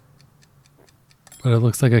 But it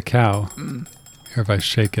looks like a cow. Mm. Here, if I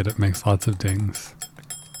shake it, it makes lots of dings.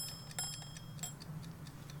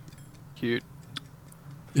 Cute.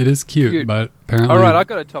 It is cute, Cute. but apparently All right, I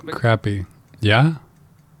got a topic. crappy. Yeah?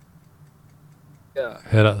 Yeah.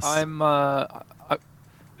 Hit us.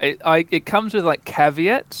 It comes with like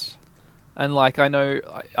caveats, and like I know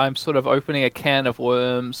I'm sort of opening a can of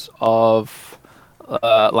worms of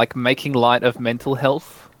like making light of mental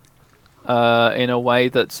health in a way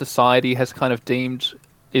that society has kind of deemed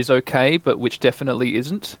is okay, but which definitely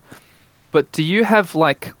isn't. But do you have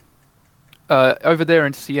like over there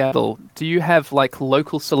in Seattle? Do you have like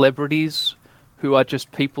local celebrities who are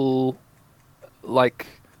just people like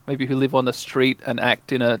maybe who live on the street and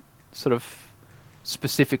act in a sort of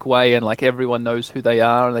specific way, and like everyone knows who they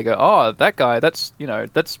are, and they go, "Oh, that guy, that's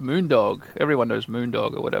that's Moondog. Everyone knows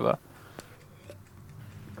Moondog or whatever."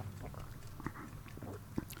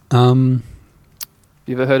 You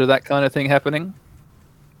ever heard of that kind of thing happening?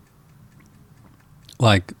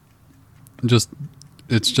 Like,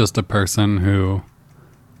 it's just a person who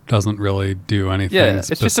doesn't really do anything Yeah, it's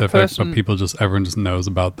just a specific, person- but everyone just knows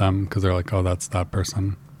about them because they're like, oh, that's that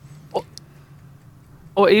person.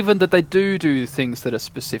 Or even that they do things that are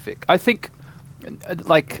specific. I think,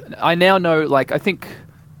 like, I now know, like, I think,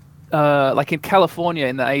 like in California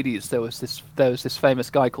in the 80s, there was this famous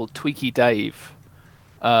guy called Tweaky Dave,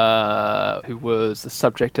 who was the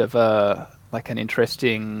subject of like an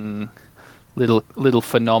interesting little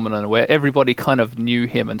phenomenon where everybody kind of knew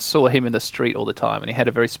him and saw him in the street all the time, and he had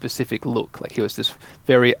a very specific look. Like he was this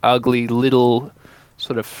very ugly little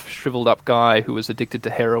sort of shriveled up guy who was addicted to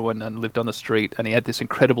heroin and lived on the street, and he had this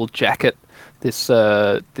incredible jacket, this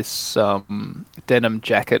denim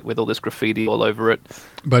jacket with all this graffiti all over it,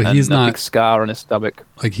 But and he's a not big scar on his stomach.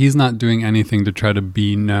 like he's not doing anything to try to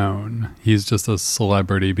be known. He's just a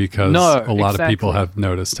celebrity because No, a lot of people exactly. have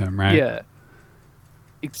noticed him, right? Yeah,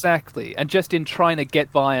 exactly. And just in trying to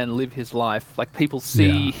get by and live his life, like people see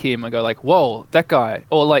Yeah. him and go like, "Whoa, that guy!"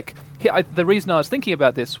 Or like, the reason I was thinking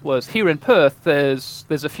about this was here in Perth. There's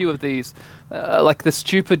a few of these, like the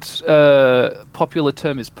stupid popular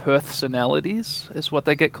term is Perthsonalities, is what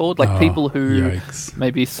they get called. Like Oh, people who yikes.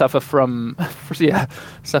 maybe suffer from,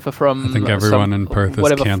 suffer from. I think everyone in Perth is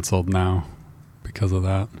whatever canceled now because of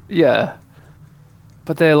that. Yeah.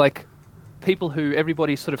 But they're like people who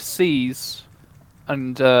everybody sort of sees,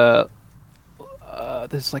 and there's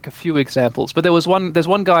like a few examples. But there's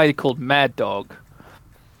one guy called Mad Dog,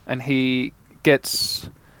 and he gets,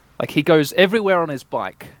 like, he goes everywhere on his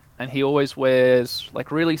bike, and he always wears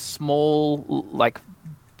like really small, like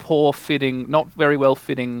poor fitting, not very well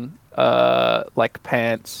fitting like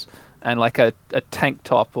pants, and like a tank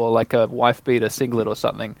top or like a wife beater singlet or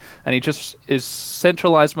something, and he just is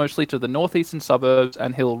centralized mostly to the northeastern suburbs,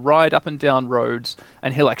 and he'll ride up and down roads,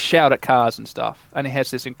 and he'll like shout at cars and stuff, and he has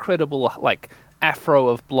this incredible like afro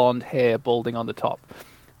of blonde hair balding on the top.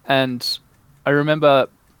 And I remember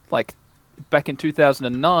like back in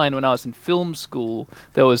 2009 when I was in film school,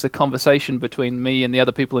 there was a conversation between me and the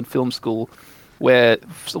other people in film school where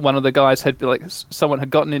one of the guys had like, someone had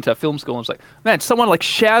gotten into film school and was like, man, someone like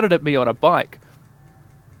shouted at me on a bike.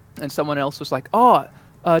 And someone else was like,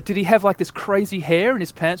 did he have like this crazy hair and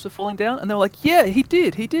his pants were falling down? And they were like, yeah, he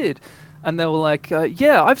did. And they were like,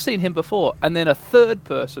 yeah, I've seen him before. And then a third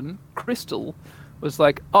person, Crystal, was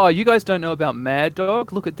like, oh, you guys don't know about Mad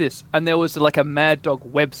Dog? Look at this. And there was like a Mad Dog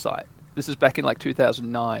website. This is back in like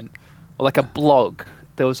 2009. Or like a blog.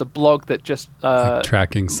 There was a blog that just... like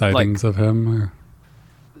tracking sightings of him? Or?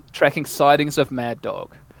 Tracking sightings of Mad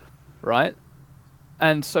Dog, right?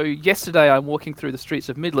 And so yesterday I'm walking through the streets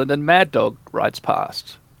of Midland and Mad Dog rides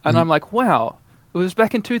past. And I'm like, wow, it was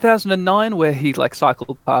back in 2009 where he like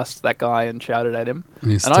cycled past that guy and shouted at him.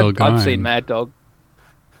 And he's still going. I've seen Mad Dog.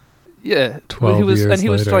 Yeah. 12 years and he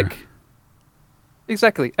was later. like...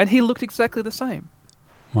 Exactly. And he looked exactly the same.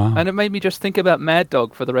 Wow. And it made me just think about Mad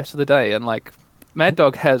Dog for the rest of the day. And like, Mad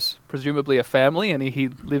Dog has presumably a family and he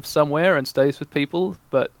lives somewhere and stays with people,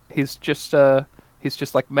 but he's just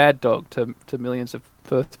like Mad Dog to millions of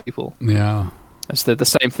Perth people. Yeah. It's the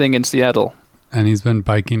same thing in Seattle. And he's been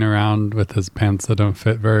biking around with his pants that don't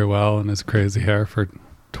fit very well and his crazy hair for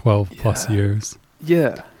 12 plus years.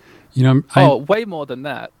 Yeah. You know, way more than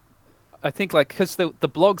that. I think like because the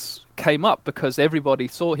blogs came up because everybody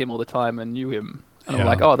saw him all the time and knew him. And I'm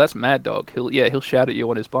like, oh, that's Mad Dog. He'll shout at you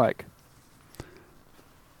on his bike.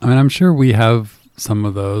 I mean, I'm sure we have some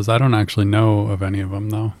of those. I don't actually know of any of them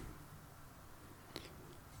though.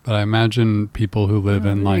 But I imagine people who live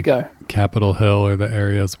in like Capitol Hill or the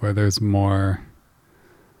areas where there's more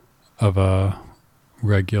of a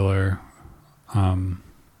regular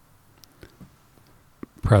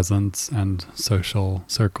presence and social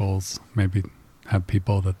circles maybe have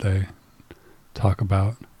people that they talk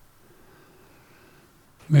about.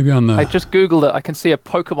 Maybe on the... I just Googled it. I can see a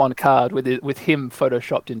Pokemon card with him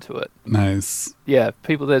photoshopped into it. Nice. Yeah,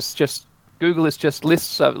 people, Google is just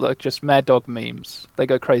lists of like just Mad Dog memes. They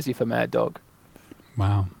go crazy for Mad Dog.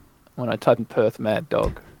 Wow. When I type in Perth Mad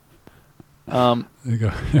Dog. They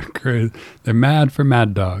go, they're crazy. They're mad for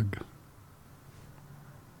Mad Dog.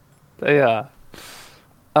 They are.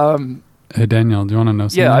 Hey Daniel, do you want to know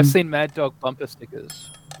something? Yeah, I've seen Mad Dog bumper stickers.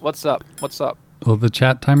 What's up? Well, the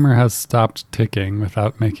chat timer has stopped ticking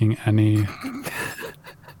without making any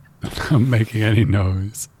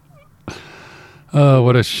noise. Oh,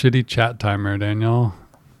 what a shitty chat timer, Daniel.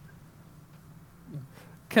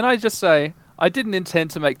 Can I just say, I didn't intend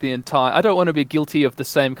to make the entire... I don't want to be guilty of the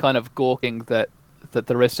same kind of gawking that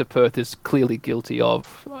the rest of Perth is clearly guilty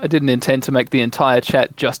of. I didn't intend to make the entire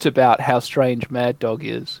chat just about how strange Mad Dog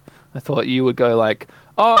is. I thought you would go like,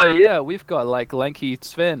 oh yeah, we've got like Lanky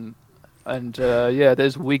Sven. And yeah,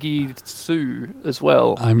 there's Wiggy Sue as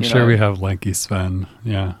well. I'm sure we have Lanky Sven.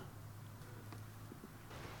 Yeah.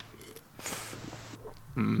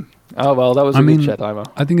 Oh well, that was a good chat timer.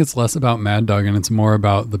 I think it's less about Mad Dog and it's more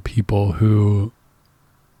about the people who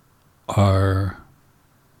are,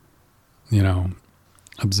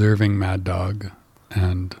 observing Mad Dog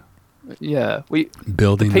and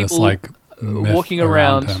building this like myth walking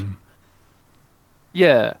around him.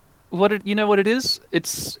 Yeah. What it is?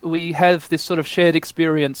 We have this sort of shared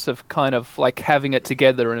experience of kind of like having it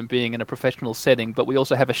together and being in a professional setting, but we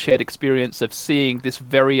also have a shared experience of seeing this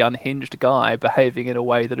very unhinged guy behaving in a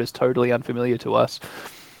way that is totally unfamiliar to us,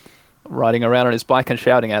 riding around on his bike and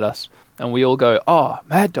shouting at us. And we all go, oh,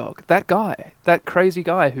 Mad Dog, that guy, that crazy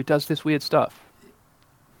guy who does this weird stuff.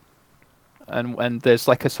 And there's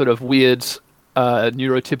like a sort of weird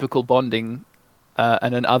neurotypical bonding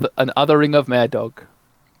and an othering of Mad Dog.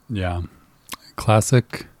 Yeah.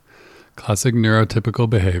 Classic neurotypical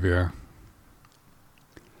behavior.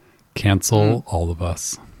 Cancel all of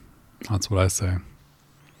us. That's what I say.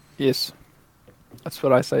 Yes. That's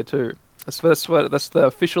what I say too. That's the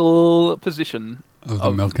official position of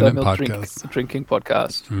the Milk and It podcast. Drinking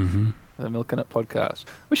podcast. Mm-hmm. The Milk and It podcast.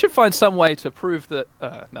 We should find some way to prove that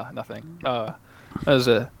no, nothing. That was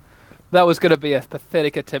going to be a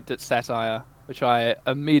pathetic attempt at satire, which I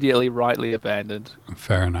immediately rightly abandoned.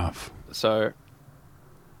 Fair enough. So,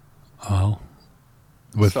 well,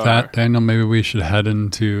 with that, Daniel, maybe we should head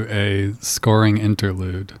into a scoring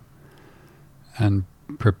interlude and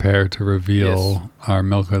prepare to reveal our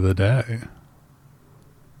milk of the day.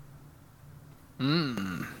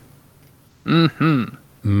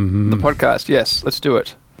 Mm-hmm. The podcast, yes. Let's do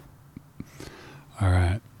it. All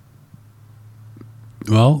right.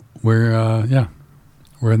 Well, we're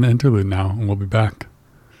in the interlude now, and we'll be back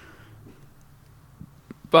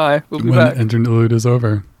Bye. We'll be when back. the interlude is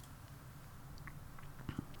over.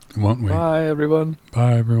 Won't we? Bye, everyone.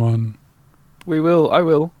 Bye, everyone. We will. I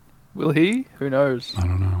will. Will he? Who knows? I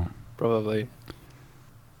don't know. Probably.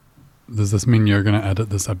 Does this mean you're going to edit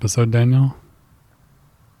this episode, Daniel?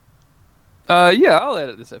 Yeah, I'll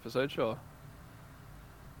edit this episode, sure.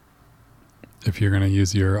 If you're going to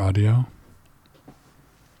use your audio?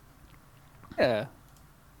 Yeah.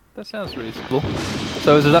 That sounds reasonable.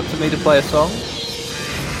 So is it up to me to play a song?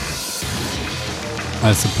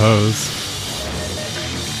 I suppose.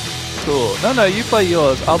 Cool. No, you play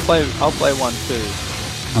yours. I'll play one too.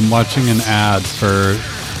 I'm watching an ad for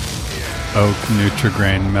Oak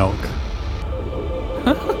Nutrigrain milk.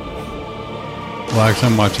 Well, actually,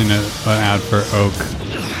 I'm watching an ad for Oak,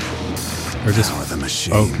 or just Power the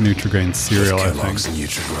machine. Oak Nutrigrain cereal, With I think. Kellogg's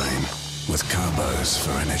Nutrigrain, with carbos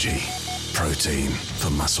for energy, protein for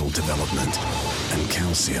muscle development, and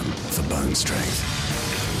calcium for bone strength.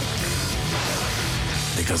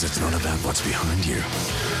 Because it's not about what's behind you,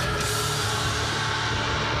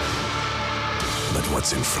 but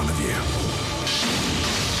what's in front of you.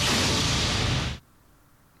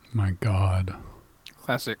 My God.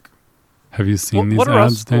 Classic. Have you seen these What are our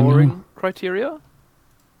ads, Daniel? scoring criteria?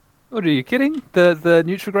 What are you kidding? The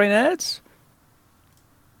Nutrigrain ads?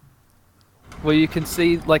 Where you can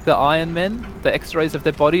see like the Iron Men, the X-rays of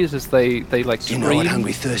their bodies as they like Do you scream. know what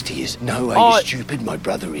hungry thirsty is? No, Oh, you stupid. My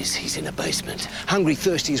brother is. He's in a basement. Hungry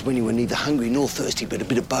thirsty is when you are neither hungry nor thirsty, but a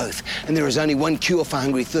bit of both. And there is only one cure for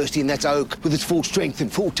hungry thirsty, and that's Oak. With its full strength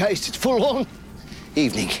and full taste, it's full on.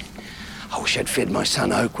 Evening. I wish I'd fed my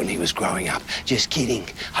son Oak when he was growing up. Just kidding.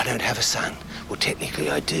 I don't have a son. Well, technically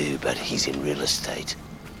I do, but he's in real estate.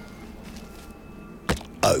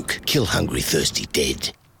 Oak, kill hungry thirsty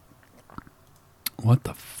dead. What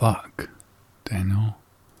the fuck, Daniel?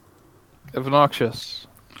 Obnoxious.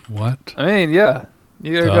 What? I mean, yeah.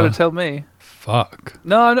 You got to tell me. Fuck.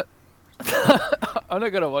 No, I'm not. I'm not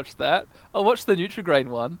gonna watch that. I'll watch the Nutrigrain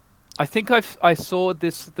one. I think I saw the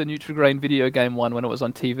Nutrigrain video game one when it was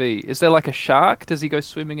on TV. Is there like a shark? Does he go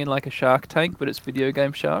swimming in like a shark tank, but it's video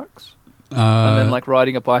game sharks? And then like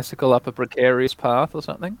riding a bicycle up a precarious path or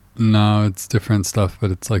something? No, it's different stuff,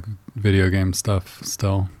 but it's like video game stuff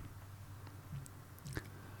still.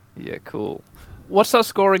 Yeah, cool. What's our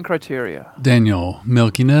scoring criteria? Daniel,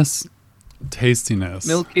 milkiness, tastiness,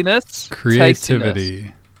 Milkiness, creativity,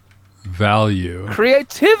 tastiness. value,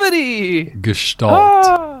 Creativity! gestalt,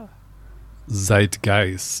 Ah!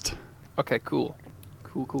 zeitgeist. Okay, cool.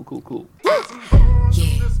 Cool.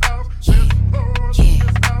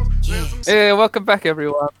 Hey, welcome back,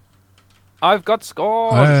 everyone. I've got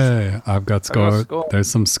scores. Hey, I've got scores. scores. There's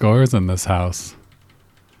some scores in this house.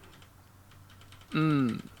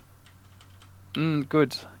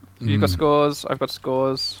 Good. You've got scores. I've got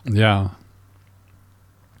scores. Yeah.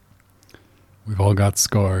 We've all got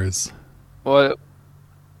scores. What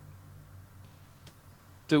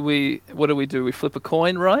do we do? We flip a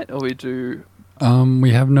coin, right? Or we do...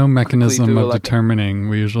 We have no mechanism do of like a- determining.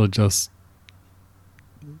 We usually just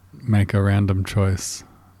make a random choice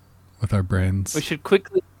with our brains. We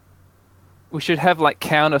should have like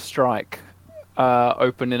Counter-Strike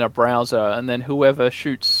open in a browser, and then whoever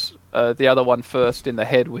shoots the other one first in the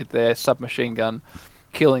head with their submachine gun,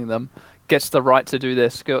 killing them, gets the right to do their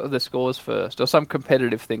scores first, or some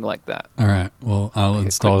competitive thing like that. All right. Well, I'll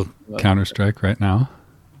install Counter-Strike right now.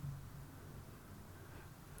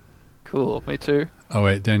 Cool. Me too. Oh,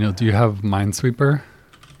 wait, Daniel, do you have Minesweeper?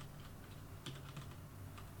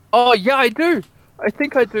 Oh yeah, I do. I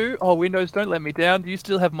think I do. Oh, Windows, don't let me down. Do you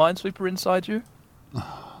still have Minesweeper inside you?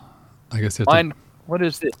 I guess you have to, What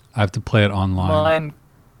is this? I have to play it online.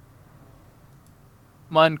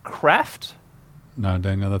 Minecraft? No,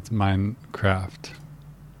 Daniel, that's Minecraft.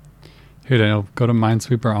 Here, Daniel, go to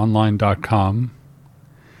minesweeperonline.com.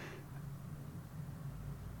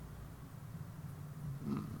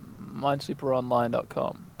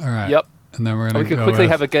 Minesweeperonline.com. All right. Yep. And then we're We going to could go quickly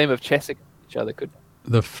with have a game of chess against each other, could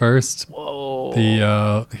the first, Whoa.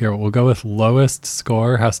 here, we'll go with lowest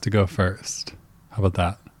score has to go first. How about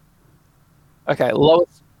that? Okay,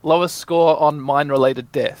 lowest score on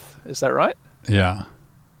mine-related death. Is that right? Yeah.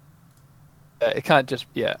 It can't just...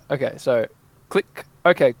 Yeah. Okay, so click.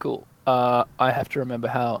 Okay, cool. I have to remember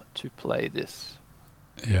how to play this.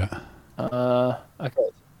 Yeah. Okay.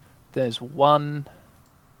 There's one...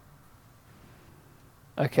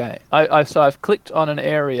 Okay. So I've clicked on an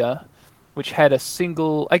area, which had a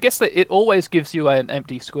single. I guess that it always gives you an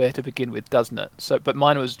empty square to begin with, doesn't it? So, but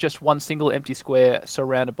mine was just one single empty square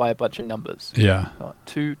surrounded by a bunch of numbers. Yeah.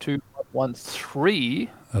 2, 2, 1, 3.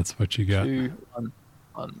 That's what you get. 2, 1,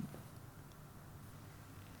 1.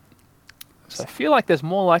 So I feel like there's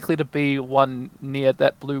more likely to be one near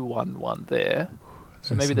that blue 1 there.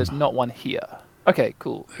 So maybe there's not one here. Okay,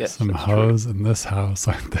 cool. Yes, some hoes in this house,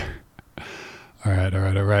 aren't there? All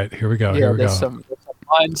right. Here we go. Yeah, Here we go. there's some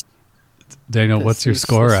lines. Daniel, what's your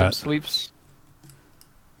score at? Sweeps.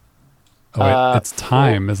 Oh, wait, it's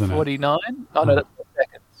time, isn't it? 49? Oh, no, that's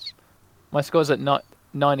seconds. My score's at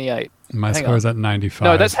 98. My score's at 95.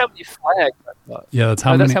 No, that's how many flags I've got. Yeah, that's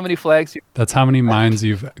how many flags you... That's how many mines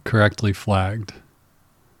you've correctly flagged.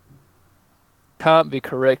 Can't be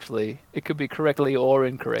correctly. It could be correctly or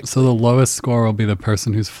incorrectly. So the lowest score will be the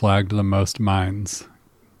person who's flagged the most mines.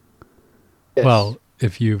 Yes. Well,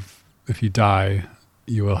 if you die,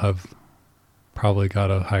 you will have probably got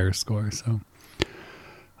a higher score. So,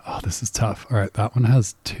 this is tough. All right, that one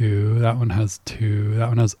has 2. That one has 2. That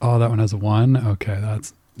one has 1. Okay,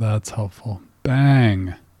 that's helpful.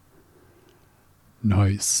 Bang.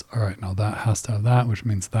 Nice. All right, now that has to have that, which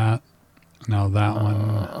means that. Now that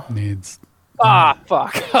one needs.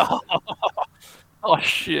 Fuck. Oh,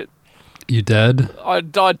 shit. You dead? I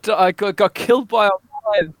died. I got killed by a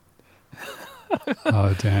mine.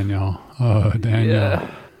 Oh, Daniel. Yeah.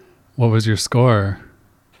 What was your score?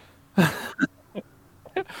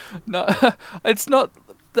 No, it's not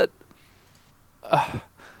that.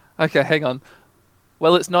 Okay, hang on.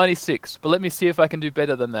 Well, it's 96, but let me see if I can do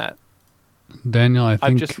better than that. Daniel, I think...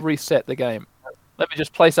 I've just reset the game. Let me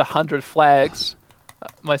just place 100 flags.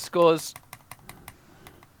 My score's...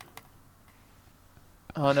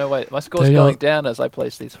 Oh, no, wait. My score's Daniel, going down as I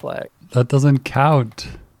place these flags. That doesn't count.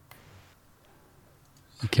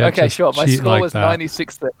 You can't Okay, just sure. My cheat score like was that.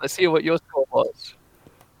 96 then. Let's hear what your score was.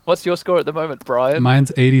 What's your score at the moment, Brian?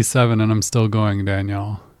 Mine's 87 and I'm still going,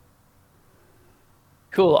 Daniel.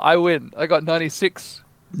 Cool, I win. I got 96.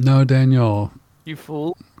 No, Daniel. You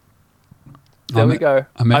fool. There we go.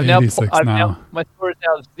 I'm at 86 now. My score is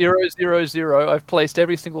now 000. I've placed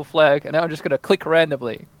every single flag, and now I'm just going to click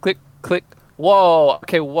randomly. Click, click. Whoa.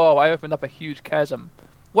 Okay, whoa. I opened up a huge chasm.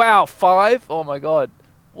 Wow, 5? Oh my god.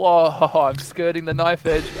 Whoa, I'm skirting the knife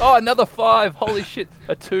edge. Oh, another 5. Holy shit.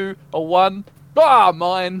 A 2, a 1.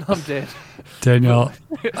 Mine. I'm dead. Daniel.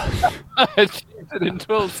 I achieved it in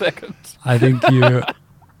 12 seconds. I think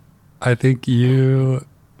you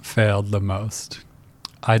failed the most.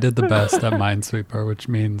 I did the best at Minesweeper, which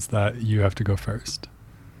means that you have to go first.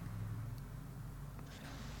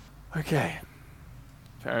 Okay.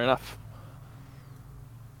 Fair enough.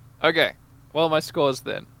 Okay. Well, my scores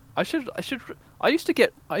then. I used to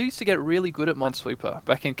get really good at Minesweeper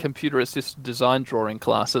back in computer-assisted design drawing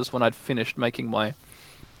classes when I'd finished making my,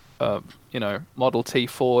 Model T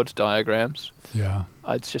Ford diagrams. Yeah.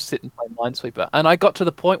 I'd just sit and play Minesweeper, and I got to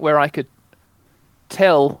the point where I could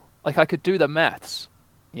tell, like, I could do the maths.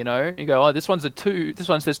 You know, you go, this one's a 2, this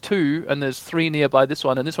one says 2, and there's 3 nearby this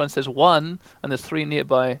one, and this one says 1, and there's 3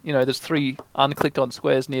 nearby, there's 3 unclicked on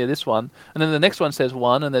squares near this one, and then the next one says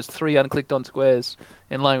 1, and there's 3 unclicked on squares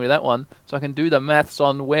in line with that one, so I can do the maths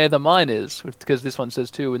on where the mine is, because this one says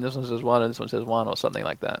 2, and this one says 1, and this one says 1, or something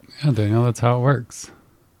like that. Yeah, Daniel, that's how it works.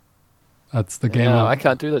 That's the game. No, I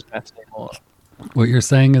can't do those maths anymore. What you're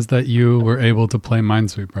saying is that you were able to play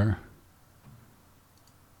Minesweeper.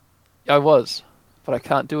 I was. But I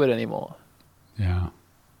can't do it anymore. Yeah.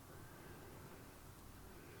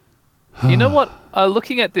 You know what?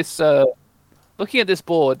 Looking at this board,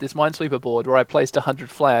 this Minesweeper board, where I placed 100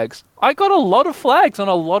 flags, I got a lot of flags on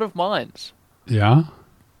a lot of mines. Yeah?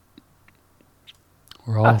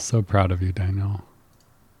 We're all so proud of you, Daniel.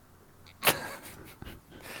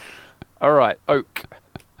 All right, oak.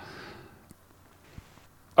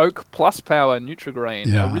 Oak plus power, Nutrigrain,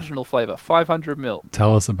 original flavor, 500 ml.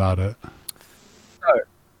 Tell us about it.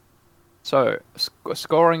 So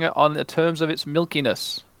scoring it on the terms of its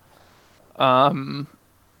milkiness. How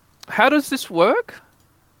does this work?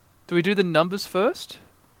 Do we do the numbers first?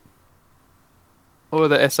 Or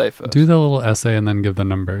the essay first? Do the little essay and then give the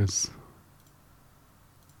numbers.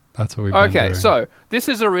 That's what we've been doing. Okay, so this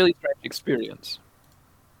is a really strange experience.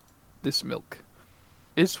 This milk.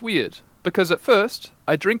 It's weird. Because at first,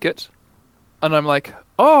 I drink it, and I'm like,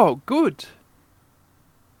 oh, good.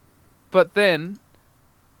 But then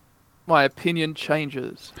my opinion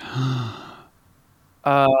changes.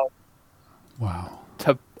 Wow.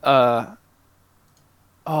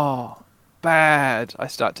 Bad, I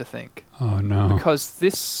start to think. Oh, no. Because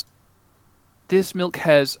this milk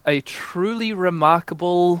has a truly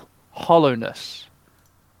remarkable hollowness.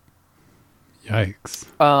 Yikes.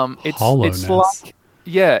 It's Hollowness. like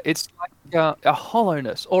it's like a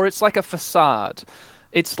hollowness, or it's like a facade.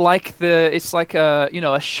 It's like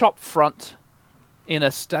a shop front in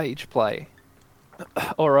a stage play,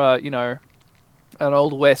 or an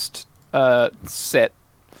Old West set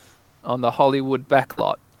on the Hollywood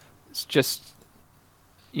backlot. It's just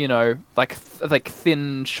like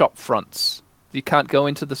thin shop fronts. You can't go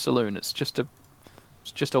into the saloon. It's just a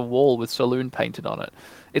wall with saloon painted on it.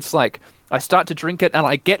 It's like I start to drink it and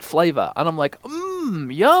I get flavor, and I'm like,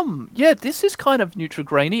 yum. Yeah, this is kind of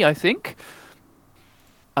Nutrigrainy, I think.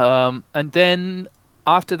 And then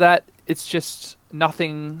after that, it's just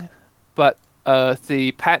nothing but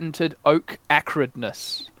the patented oak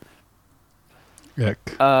acridness.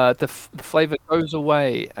 Ick. The flavor goes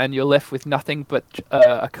away, and you're left with nothing but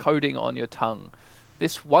a coating on your tongue.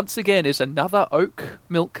 This once again is another oak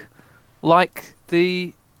milk, like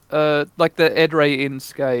the Edre in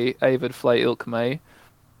Skye Avid Flay Ilk May,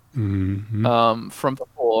 from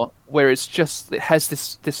before, where it has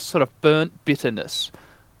this sort of burnt bitterness,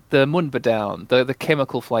 the munbadown, the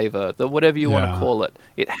chemical flavor, the whatever you want to call it.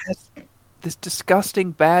 It has this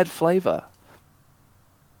disgusting bad flavor.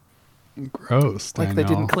 Gross, Like Daniel. they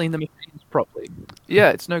didn't clean the machines properly. Yeah,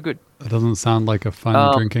 it's no good. That doesn't sound like a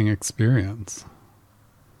fun drinking experience.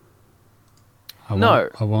 I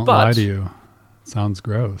won't lie to you. It sounds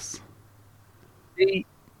gross.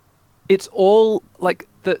 It's all like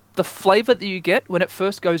the flavor that you get when it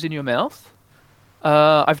first goes in your mouth.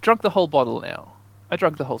 I've drunk the whole bottle now. I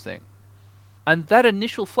drank the whole thing. And that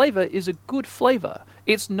initial flavor is a good flavor.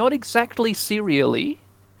 It's not exactly cereally.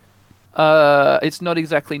 It's not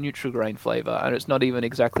exactly Nutrigrain flavor, and it's not even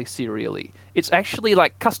exactly cereally. It's actually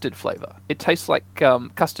like custard flavor. It tastes like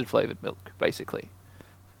custard flavored milk, basically,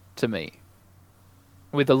 to me,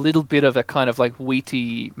 with a little bit of a kind of like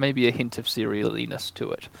wheaty, maybe a hint of cerealiness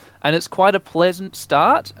to it. And it's quite a pleasant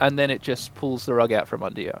start, and then it just pulls the rug out from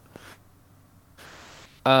under you.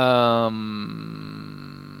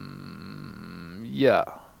 Yeah.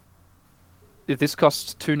 If this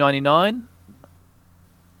costs $2.99,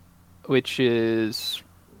 which is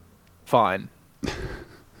fine.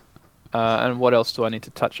 And what else do I need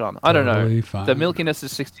to touch on? I don't know. Totally fine. The milkiness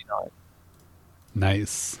is 69.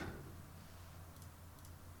 Nice.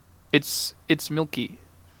 It's milky.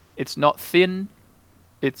 It's not thin.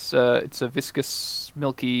 It's a viscous,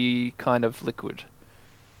 milky kind of liquid.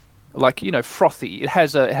 Like, frothy. It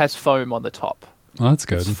has foam on the top. Well, that's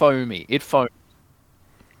good. It's foamy. It foams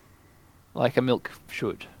like a milk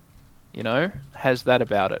should. Has that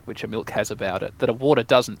about it, which a milk has about it, that a water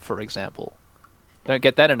doesn't, for example. Don't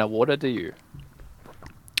get that in a water, do you?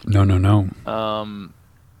 No.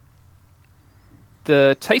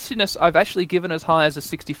 The tastiness I've actually given as high as a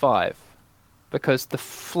 65, because the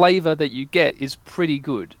flavor that you get is pretty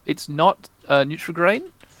good. It's not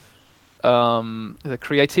Nutrigrain. The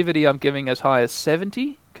creativity I'm giving as high as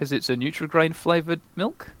 70, because it's a Nutrigrain flavored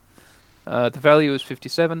milk. The value is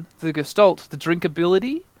 57. The Gestalt, the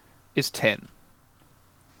drinkability, is 10.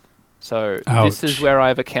 So this is where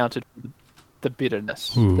I've accounted for the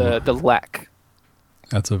bitterness, the lack.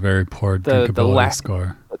 That's a very poor drinkability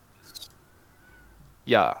score.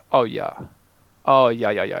 Yeah. Oh yeah.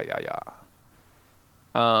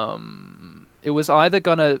 It was either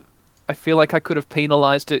gonna. I feel like I could have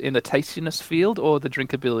penalized it in the tastiness field or the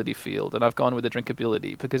drinkability field, and I've gone with the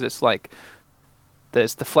drinkability because it's like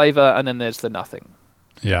there's the flavor and then there's the nothing.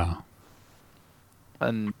 Yeah.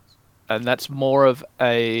 And that's more of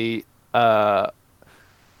a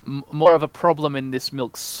problem in this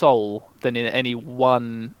milk's soul than in any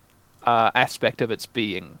one aspect of its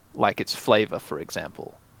being, like its flavor, for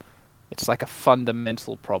example. It's like a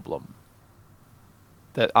fundamental problem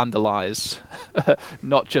that underlies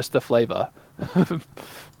not just the flavor,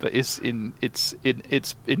 but is in its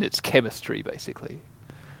chemistry, basically.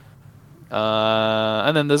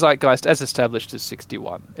 And then the Zeitgeist, as established, is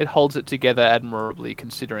 61. It holds it together admirably,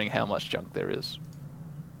 considering how much junk there is.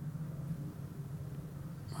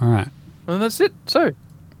 All right. And that's it. So,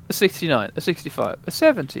 a 69, a 65, a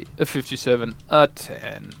 70, a 57, a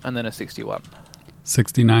 10, and then a 61.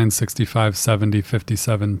 69, 65, 70,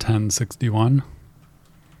 57, 10, 61.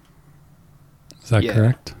 Is that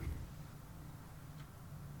correct?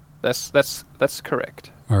 That's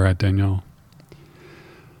correct. All right, Daniel.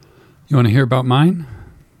 You want to hear about mine?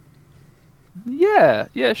 Yeah,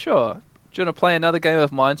 sure. Do you want to play another game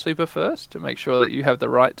of Minesweeper first to make sure that you have the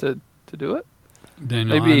right to do it?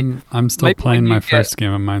 Daniel, I'm still playing my first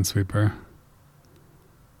game of Minesweeper.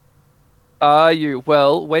 Are you?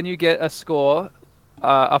 Well, when you get a score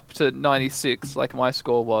up to 96, like my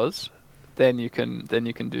score was, then you can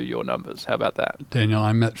do your numbers. How about that? Daniel,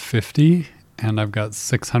 I'm at 50, and I've got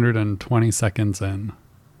 620 seconds in.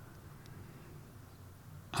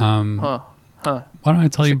 Why don't I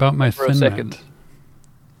tell you about my For a Thin second.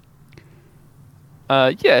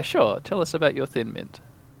 Mint? Yeah, sure. Tell us about your Thin Mint.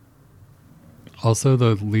 Also,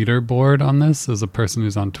 the leaderboard on this is a person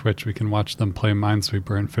who's on Twitch. We can watch them play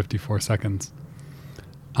Minesweeper in 54 seconds.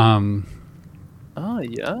 Oh,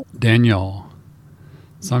 yeah. Daniel.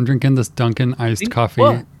 So I'm drinking this Dunkin' iced coffee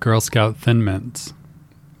What? Girl Scout Thin Mint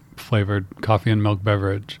flavored coffee and milk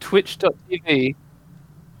beverage.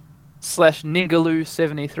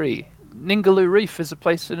 Twitch.tv/Ningaloo73. Ningaloo Reef is a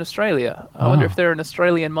place in Australia. I wonder Oh. if they're an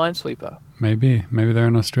Australian minesweeper. Maybe they're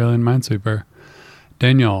an Australian Minesweeper.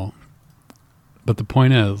 Daniel. But the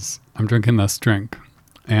point is, I'm drinking this drink,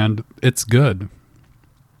 and it's good.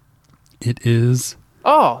 It is.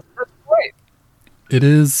 Oh, that's great.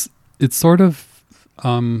 It's sort of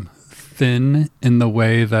thin in the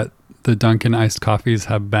way that the Dunkin' iced coffees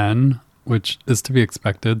have been, which is to be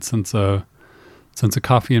expected since a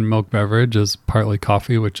coffee and milk beverage is partly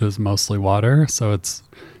coffee, which is mostly water. So it's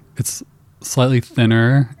slightly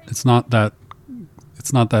thinner. It's not that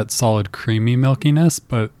solid creamy milkiness,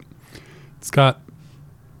 but it's got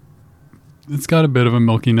a bit of a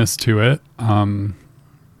milkiness to it.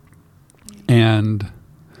 And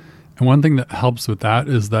one thing that helps with that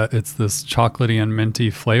is that it's this chocolatey and minty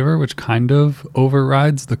flavor, which kind of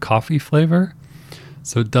overrides the coffee flavor.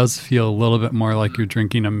 So it does feel a little bit more like you're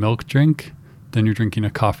drinking a milk drink than you're drinking a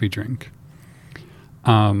coffee drink.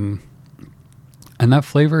 And that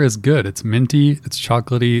flavor is good. It's minty, it's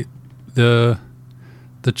chocolatey. The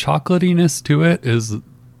chocolatiness to it is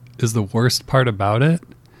the worst part about it.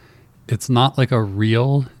 It's not like a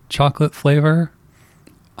real chocolate flavor,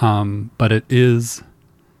 but it is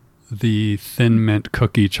the Thin Mint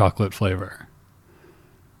cookie chocolate flavor.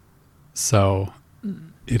 So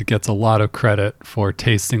it gets a lot of credit for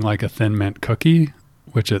tasting like a Thin Mint cookie,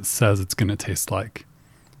 which it says it's going to taste like,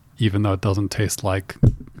 even though it doesn't taste like...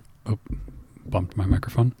 Oh, bumped my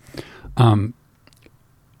microphone.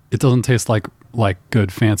 It doesn't taste like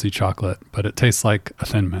good fancy chocolate, but it tastes like a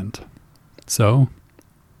Thin Mint. So,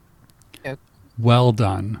 Yep. Well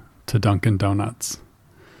done to Dunkin' Donuts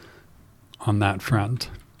on that front.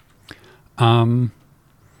 And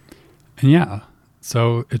yeah,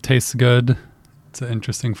 so it tastes good. It's an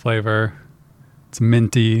interesting flavor. It's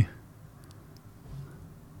minty.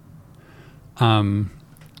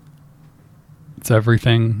 It's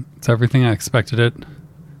everything I expected it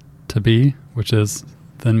to be, which is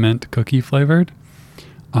Thin Mint cookie flavored.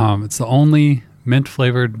 It's the only mint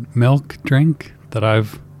flavored milk drink that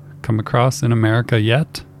I've come across in America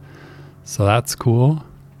yet. So that's cool.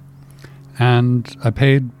 And I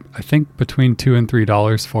paid, I think, between $2 and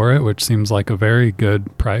 $3 for it, which seems like a very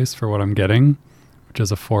good price for what I'm getting, which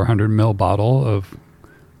is a 400 ml bottle of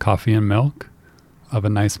coffee and milk of a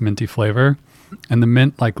nice minty flavor. And the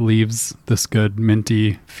mint leaves this good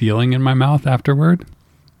minty feeling in my mouth afterward,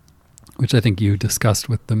 which I think you discussed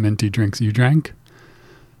with the minty drinks you drank.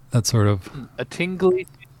 That sort of... A tingly...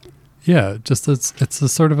 Yeah, just it's a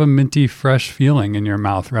sort of a minty, fresh feeling in your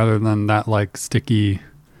mouth rather than that sticky,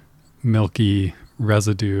 milky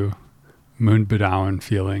residue, moonbedauen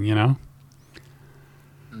feeling, you know?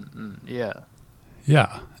 Yeah.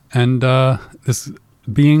 Yeah, and this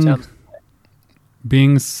being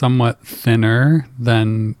somewhat thinner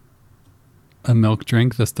than a milk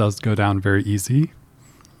drink, this does go down very easy.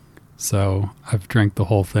 So I've drank the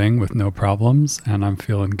whole thing with no problems, and I'm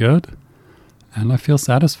feeling good. And I feel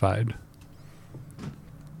satisfied.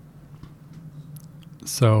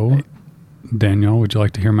 So, Daniel, would you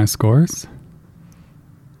like to hear my scores?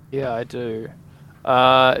 Yeah, I do.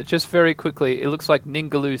 Just very quickly, it looks like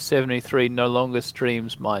Ningaloo73 no longer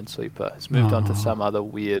streams Minesweeper. It's moved on to some other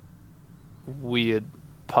weird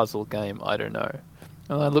puzzle game. I don't know.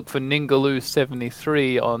 And I look for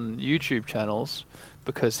Ningaloo73 on YouTube channels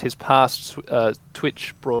because his past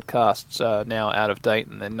Twitch broadcasts are now out of date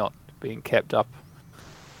and they're not being kept up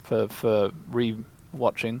for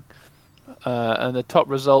re-watching. And the top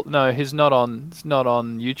result, no, it's not on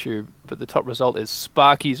YouTube, but the top result is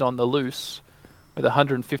Sparky's on the Loose with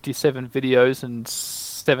 157 videos and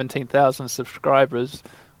 17,000 subscribers.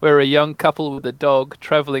 We're a young couple with a dog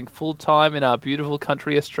traveling full-time in our beautiful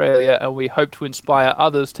country, Australia, and we hope to inspire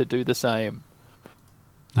others to do the same.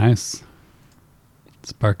 Nice.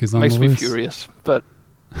 Sparky's on the Loose. Makes me furious, but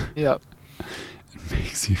yeah.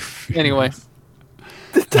 Makes you furious. Anyway.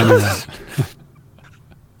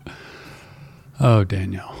 Oh,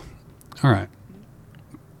 Daniel. All right.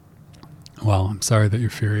 Well, I'm sorry that you're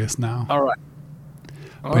furious now. All right.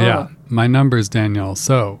 But yeah, my numbers, Daniel.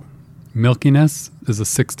 So, milkiness is a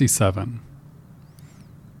 67.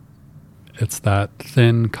 It's that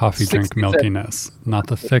thin coffee drink 67. milkiness, not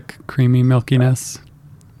the thick, creamy milkiness,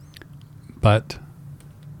 but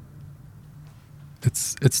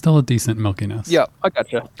it's still a decent milkiness. Yeah, I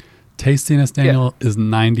gotcha. Tastiness, Daniel, is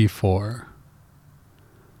 94.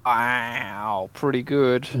 Wow, pretty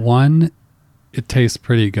good. 1, it tastes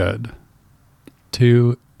pretty good.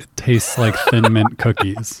 2, it tastes like Thin Mint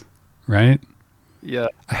cookies, right? Yeah.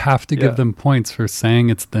 I have to give them points for saying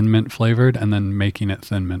it's Thin Mint flavored and then making it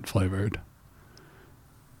Thin Mint flavored,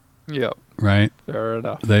 Yeah. right? Fair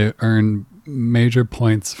enough. They earn major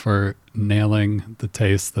points for nailing the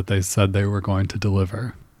taste that they said they were going to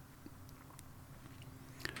deliver.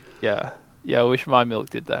 Yeah. Yeah, I wish my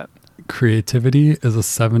milk did that. Creativity is a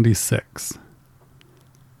 76.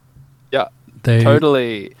 Yeah. They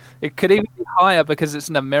Totally. It could even be higher because it's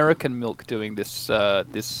an American milk doing this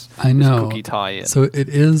this I know. cookie tie-in. So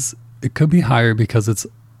it could be higher because it's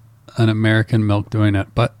an American milk doing it,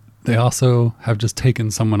 but they also have just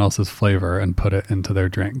taken someone else's flavor and put it into their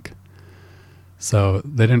drink. So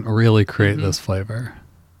they didn't really create this flavor.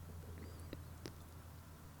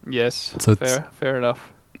 Yes. So it's- fair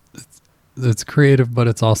enough. It's creative, but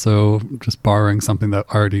it's also just borrowing something that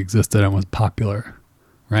already existed and was popular,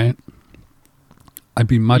 right? I'd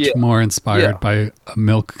be much more inspired by a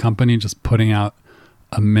milk company just putting out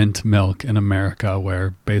a mint milk in America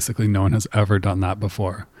where basically no one has ever done that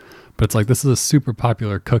before. But it's like, this is a super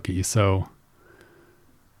popular cookie, so,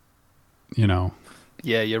 you know,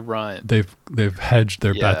 Yeah, you're right. they've hedged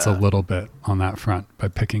their bets a Yeah. little bit on that front by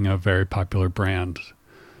picking a very popular brand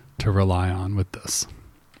to rely on with this.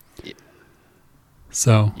 Yeah.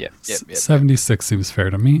 So Yep. 76 seems fair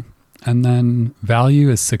to me. And then value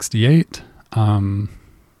is 68. $2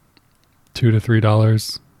 to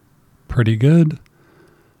 $3, pretty good.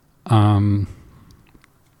 I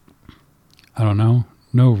don't know.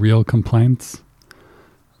 No real complaints,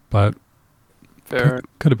 but Fair.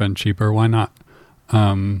 could have been cheaper. Why not?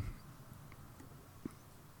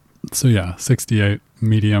 So yeah, 68,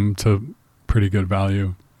 medium to pretty good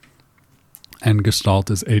value. And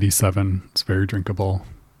Gestalt is 87. It's very drinkable.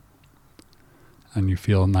 And you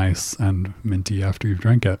feel nice and minty after you've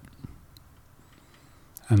drank it.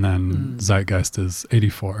 And then Zeitgeist is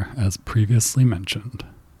 84, as previously mentioned.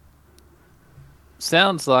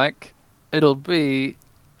 Sounds like it'll be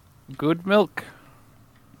good milk.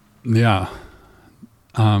 Yeah.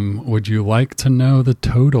 Would you like to know the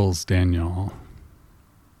totals, Daniel?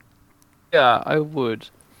 Yeah, I would.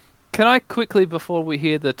 Can I quickly, before we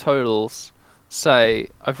hear the totals, say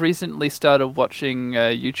I've recently started watching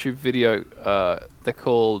a YouTube video. They're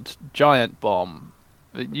called Giant Bomb,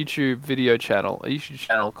 a YouTube video channel, a YouTube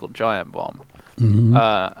channel called Giant Bomb. Mm-hmm.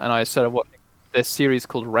 And I started watching their series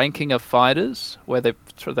called Ranking of Fighters, where they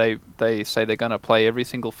say they're going to play every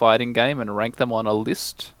single fighting game and rank them on a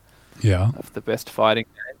list Yeah. of the best fighting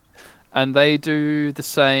games. And they do the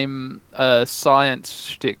same science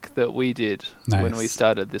shtick that we did when we Nice.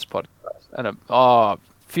 started this podcast. And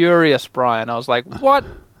furious, Brian. I was like, what?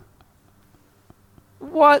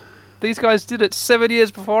 What? These guys did it 7 years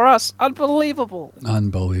before us. Unbelievable.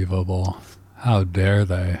 Unbelievable. How dare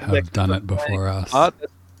they have done it before us?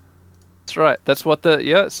 That's right. That's what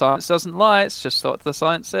science doesn't lie. It's just what the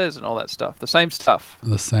science says and all that stuff. The same stuff.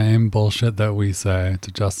 The same bullshit that we say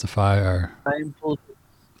to justify our Same bullshit.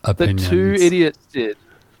 opinions. The two idiots did.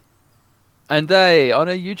 And they, on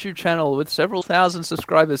a YouTube channel with several thousand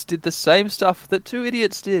subscribers, did the same stuff that two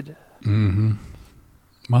idiots did. Mm-hmm.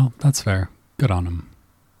 Well, that's fair. Good on them.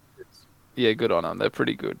 Yeah, good on them. They're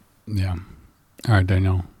pretty good. Yeah. All right,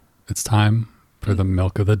 Daniel. It's time for the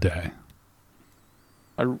milk of the day.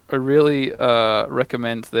 I really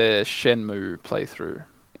recommend their Shenmue playthrough.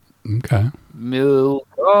 Okay. Milk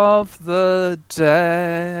of the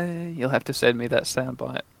day. You'll have to send me that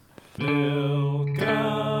soundbite.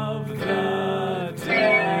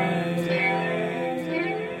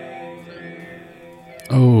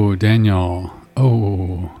 Oh, Daniel.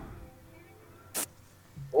 Oh.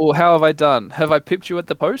 Oh, how have I done? Have I pipped you at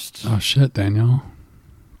the post? Oh, shit, Daniel.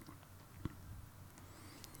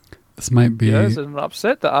 This might be... Yes, an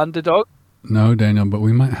upset. The underdog. No, Daniel, but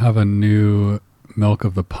we might have a new milk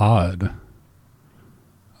of the pod.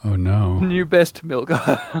 Oh, no. New best milk.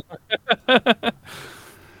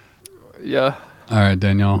 Yeah. All right,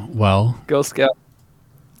 Daniel. Well, Girl Scout.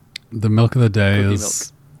 the milk of the day Cookie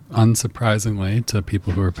is, unsurprisingly to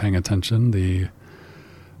people who are paying attention, the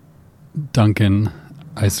Dunkin'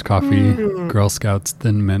 iced coffee Girl Scouts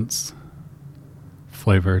Thin Mints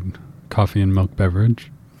flavored coffee and milk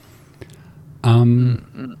beverage.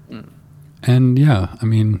 And yeah, I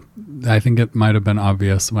mean, I think it might have been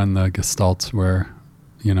obvious when the Gestalts were,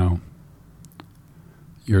 you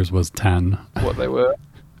yours was 10. what they were.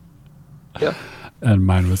 Yeah. And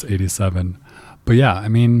mine was 87. But yeah, I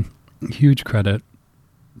mean, huge credit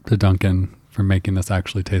to Duncan for making this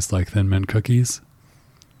actually taste like Thin Mint cookies.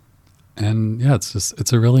 And yeah,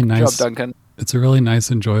 it's a really nice, Good job, Duncan. it's a really nice,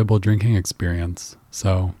 enjoyable drinking experience.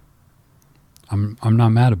 So I'm not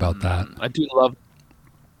mad about that. I do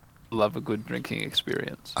love a good drinking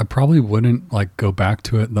experience. I probably wouldn't like go back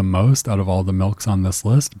to it the most out of all the milks on this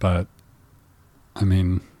list, but I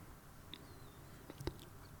mean,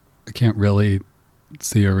 I can't really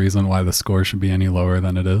see a reason why the score should be any lower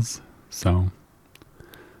than it is. So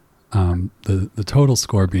the total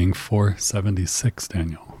score being 476,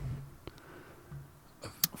 Daniel.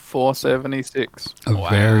 476. A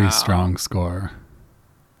very strong score.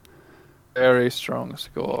 Very strong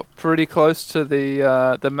score. Pretty close to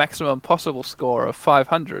the maximum possible score of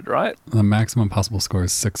 500, right? The maximum possible score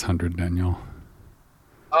is 600, Daniel.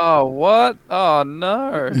 Oh, what? Oh,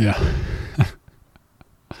 no. Yeah.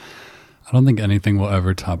 I don't think anything will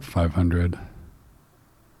ever top 500.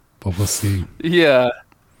 But we'll see. Yeah.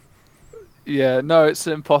 Yeah, no, it's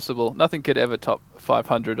impossible. Nothing could ever top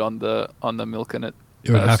 500 on the Milk in It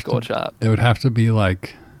It would have score to, chart. It would have to be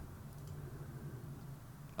like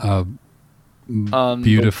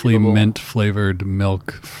beautifully Unbelievable. mint flavored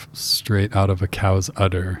milk straight out of a cow's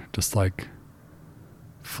udder, just like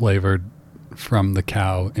flavored from the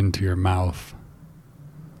cow into your mouth.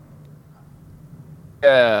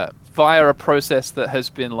 Yeah, via a process that has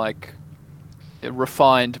been like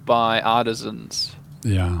refined by artisans.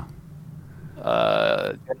 Yeah.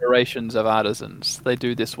 Generations of artisans. They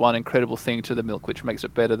do this one incredible thing to the milk which makes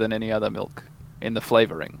it better than any other milk in the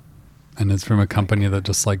flavoring. And it's from a company that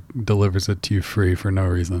just like delivers it to you free for no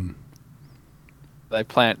reason. They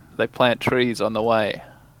plant trees on the way,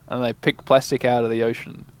 and they pick plastic out of the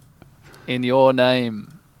ocean in your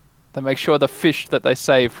name. They make sure the fish that they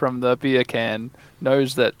save from the beer can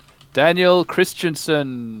knows that Daniel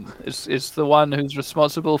Christensen is the one who's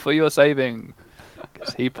responsible for your saving.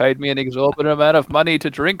 Because he paid me an exorbitant amount of money to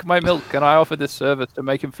drink my milk, and I offered this service to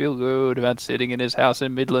make him feel good about sitting in his house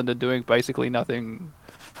in Midland and doing basically nothing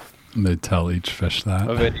And they tell each fish that.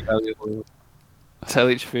 of any valuable. Tell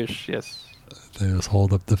each fish, yes. They just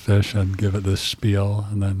hold up the fish and give it this spiel,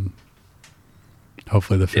 and then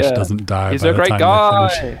hopefully the fish Yeah. doesn't die. He's by a the great time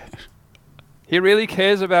they finish. guy. He really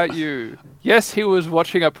cares about you. Yes, he was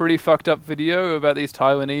watching a pretty fucked up video about these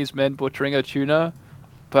Taiwanese men butchering a tuna,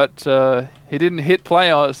 but he didn't hit play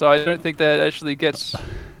on it, so I don't think that actually gets,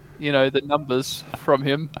 the numbers from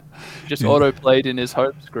him. Just Yeah. auto-played in his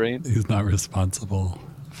home screen. He's not responsible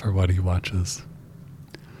for what he watches.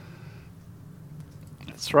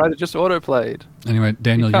 That's right, it just auto-played. Anyway, You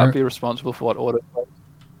Daniel, can't be responsible for what auto-played.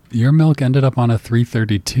 your milk ended up on a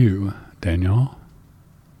 332, Daniel,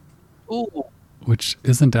 Ooh, which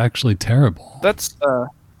isn't actually terrible. that's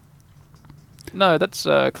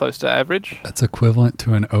close to average. That's equivalent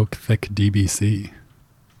to an oak thick DBC.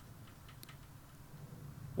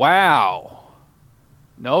 Wow.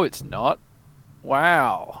 No, it's not.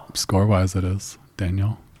 Wow. Score-wise, it is,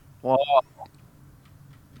 Daniel. Wow.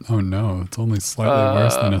 Oh no, it's only slightly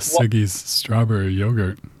worse than a what- Siggy's strawberry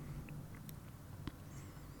yogurt.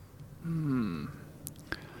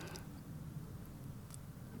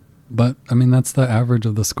 But I mean, that's the average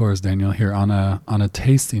of the scores, Daniel. Here on a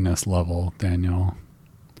tastiness level, Daniel,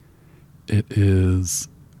 it is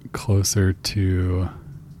closer to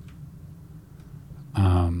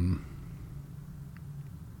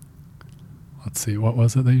let's see, what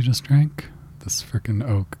was it that you just drank? This frickin'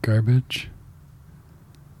 oak garbage.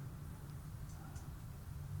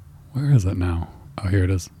 Where is it now? Oh, here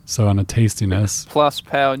it is. So on a tastiness, Plus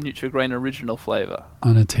Power Nutrigrain Original flavor.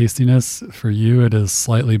 on a tastiness for you, it is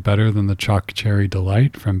slightly better than the Chalk Cherry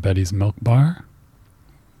Delight from Betty's Milk Bar,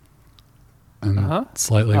 and Uh-huh.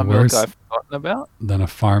 slightly A milk worse I've forgotten about. than a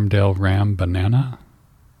Farmdale Ram Banana.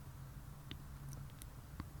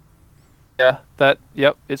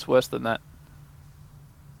 Yeah, it's worse than that.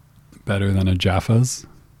 Better than a Jaffa's.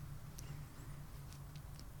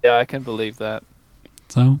 Yeah, I can believe that.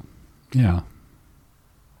 So, yeah.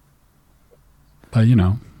 But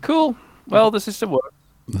Cool. Well, the system works.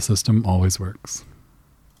 the system always works.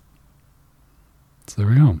 So there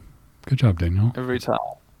we go. Good job, Daniel. Every time.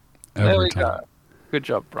 Every there we time. go. Good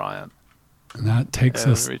job, Brian. And that takes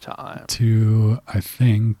us Every time. to, I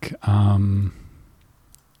think,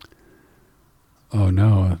 oh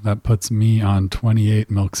no, that puts me on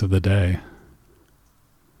 28 milks of the day.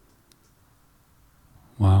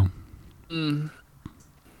 Wow.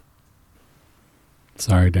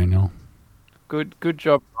 Sorry, Daniel. Good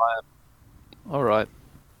job, Brian. All right.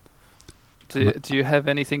 Do you have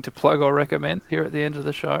anything to plug or recommend here at the end of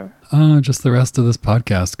the show? Just the rest of this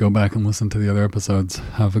podcast. Go back and listen to the other episodes.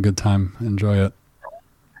 Have a good time. Enjoy it.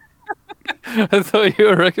 I thought you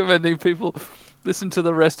were recommending people listen to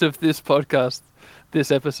the rest of this podcast,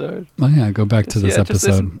 this episode. Oh yeah, go back to this just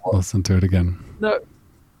episode. Listen to it again. No,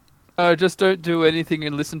 just don't do anything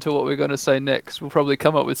and listen to what we're going to say next. We'll probably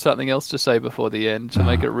come up with something else to say before the end to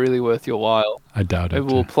make it really worth your while. I doubt it.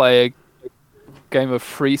 Maybe we'll play a game of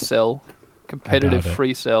free cell, competitive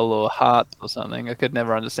free cell, or hearts or something. I could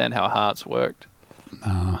never understand how hearts worked.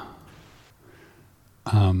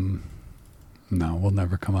 No, we'll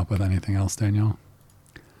never come up with anything else, Daniel.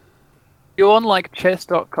 You on like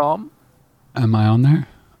chess.com? Am I on there?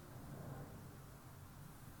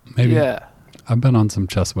 Maybe. Yeah. I've been on some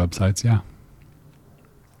chess websites, yeah.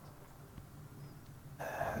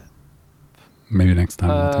 Maybe next time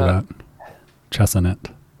we'll do that. Chessing it.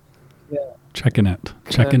 Yeah. Checking it.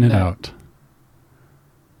 Checking it out.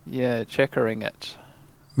 Yeah, checkering it.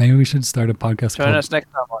 Maybe we should start a podcast Join us next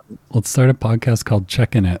time on. Let's start a podcast called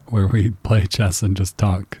Checking It, where we play chess and just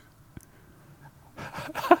talk.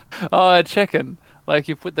 Oh, checking. Like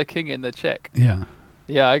you put the king in the check. Yeah.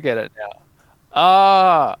 Yeah, I get it now.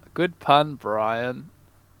 Ah, good pun, Brian.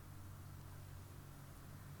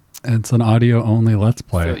 It's an audio-only Let's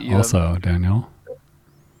Play So also, Daniel.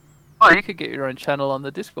 Oh, you could get your own channel on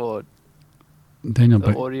the Discord. Daniel,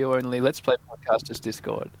 The but... audio-only Let's Play Podcasters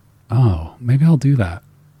Discord. Oh, maybe I'll do that.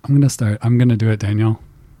 I'm going to do it, Daniel.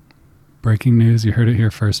 Breaking news, you heard it here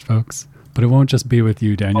first, folks. But it won't just be with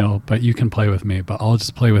you, Daniel, but you can play with me. But I'll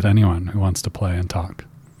just play with anyone who wants to play and talk.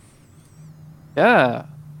 Yeah.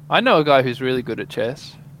 I know a guy who's really good at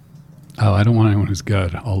chess. Oh, I don't want anyone who's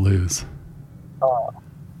good. I'll lose.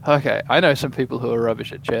 Okay, I know some people who are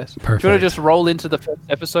rubbish at chess. Perfect. Do you want to just roll into the first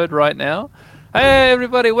episode right now? Hey,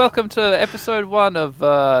 everybody, welcome to episode 1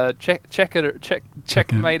 of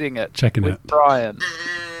Checkmating It Checking with it. Brian.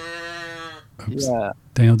 Oops. Yeah.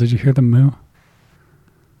 Daniel, did you hear the moo?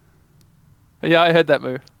 Yeah, I heard that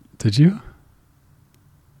move. Did you?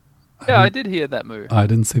 Yeah, I did hear that move. I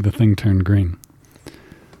didn't see the thing turn green.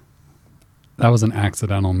 That was an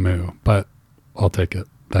accidental moo, but I'll take it.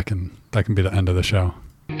 That can be the end of the show.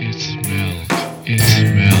 It's milk. It's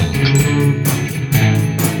milk.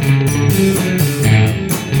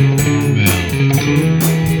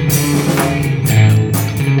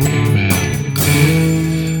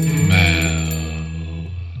 Milk.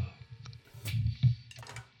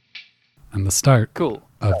 And the start Cool.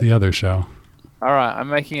 of the other show. All right, I'm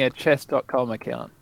making a chess.com account.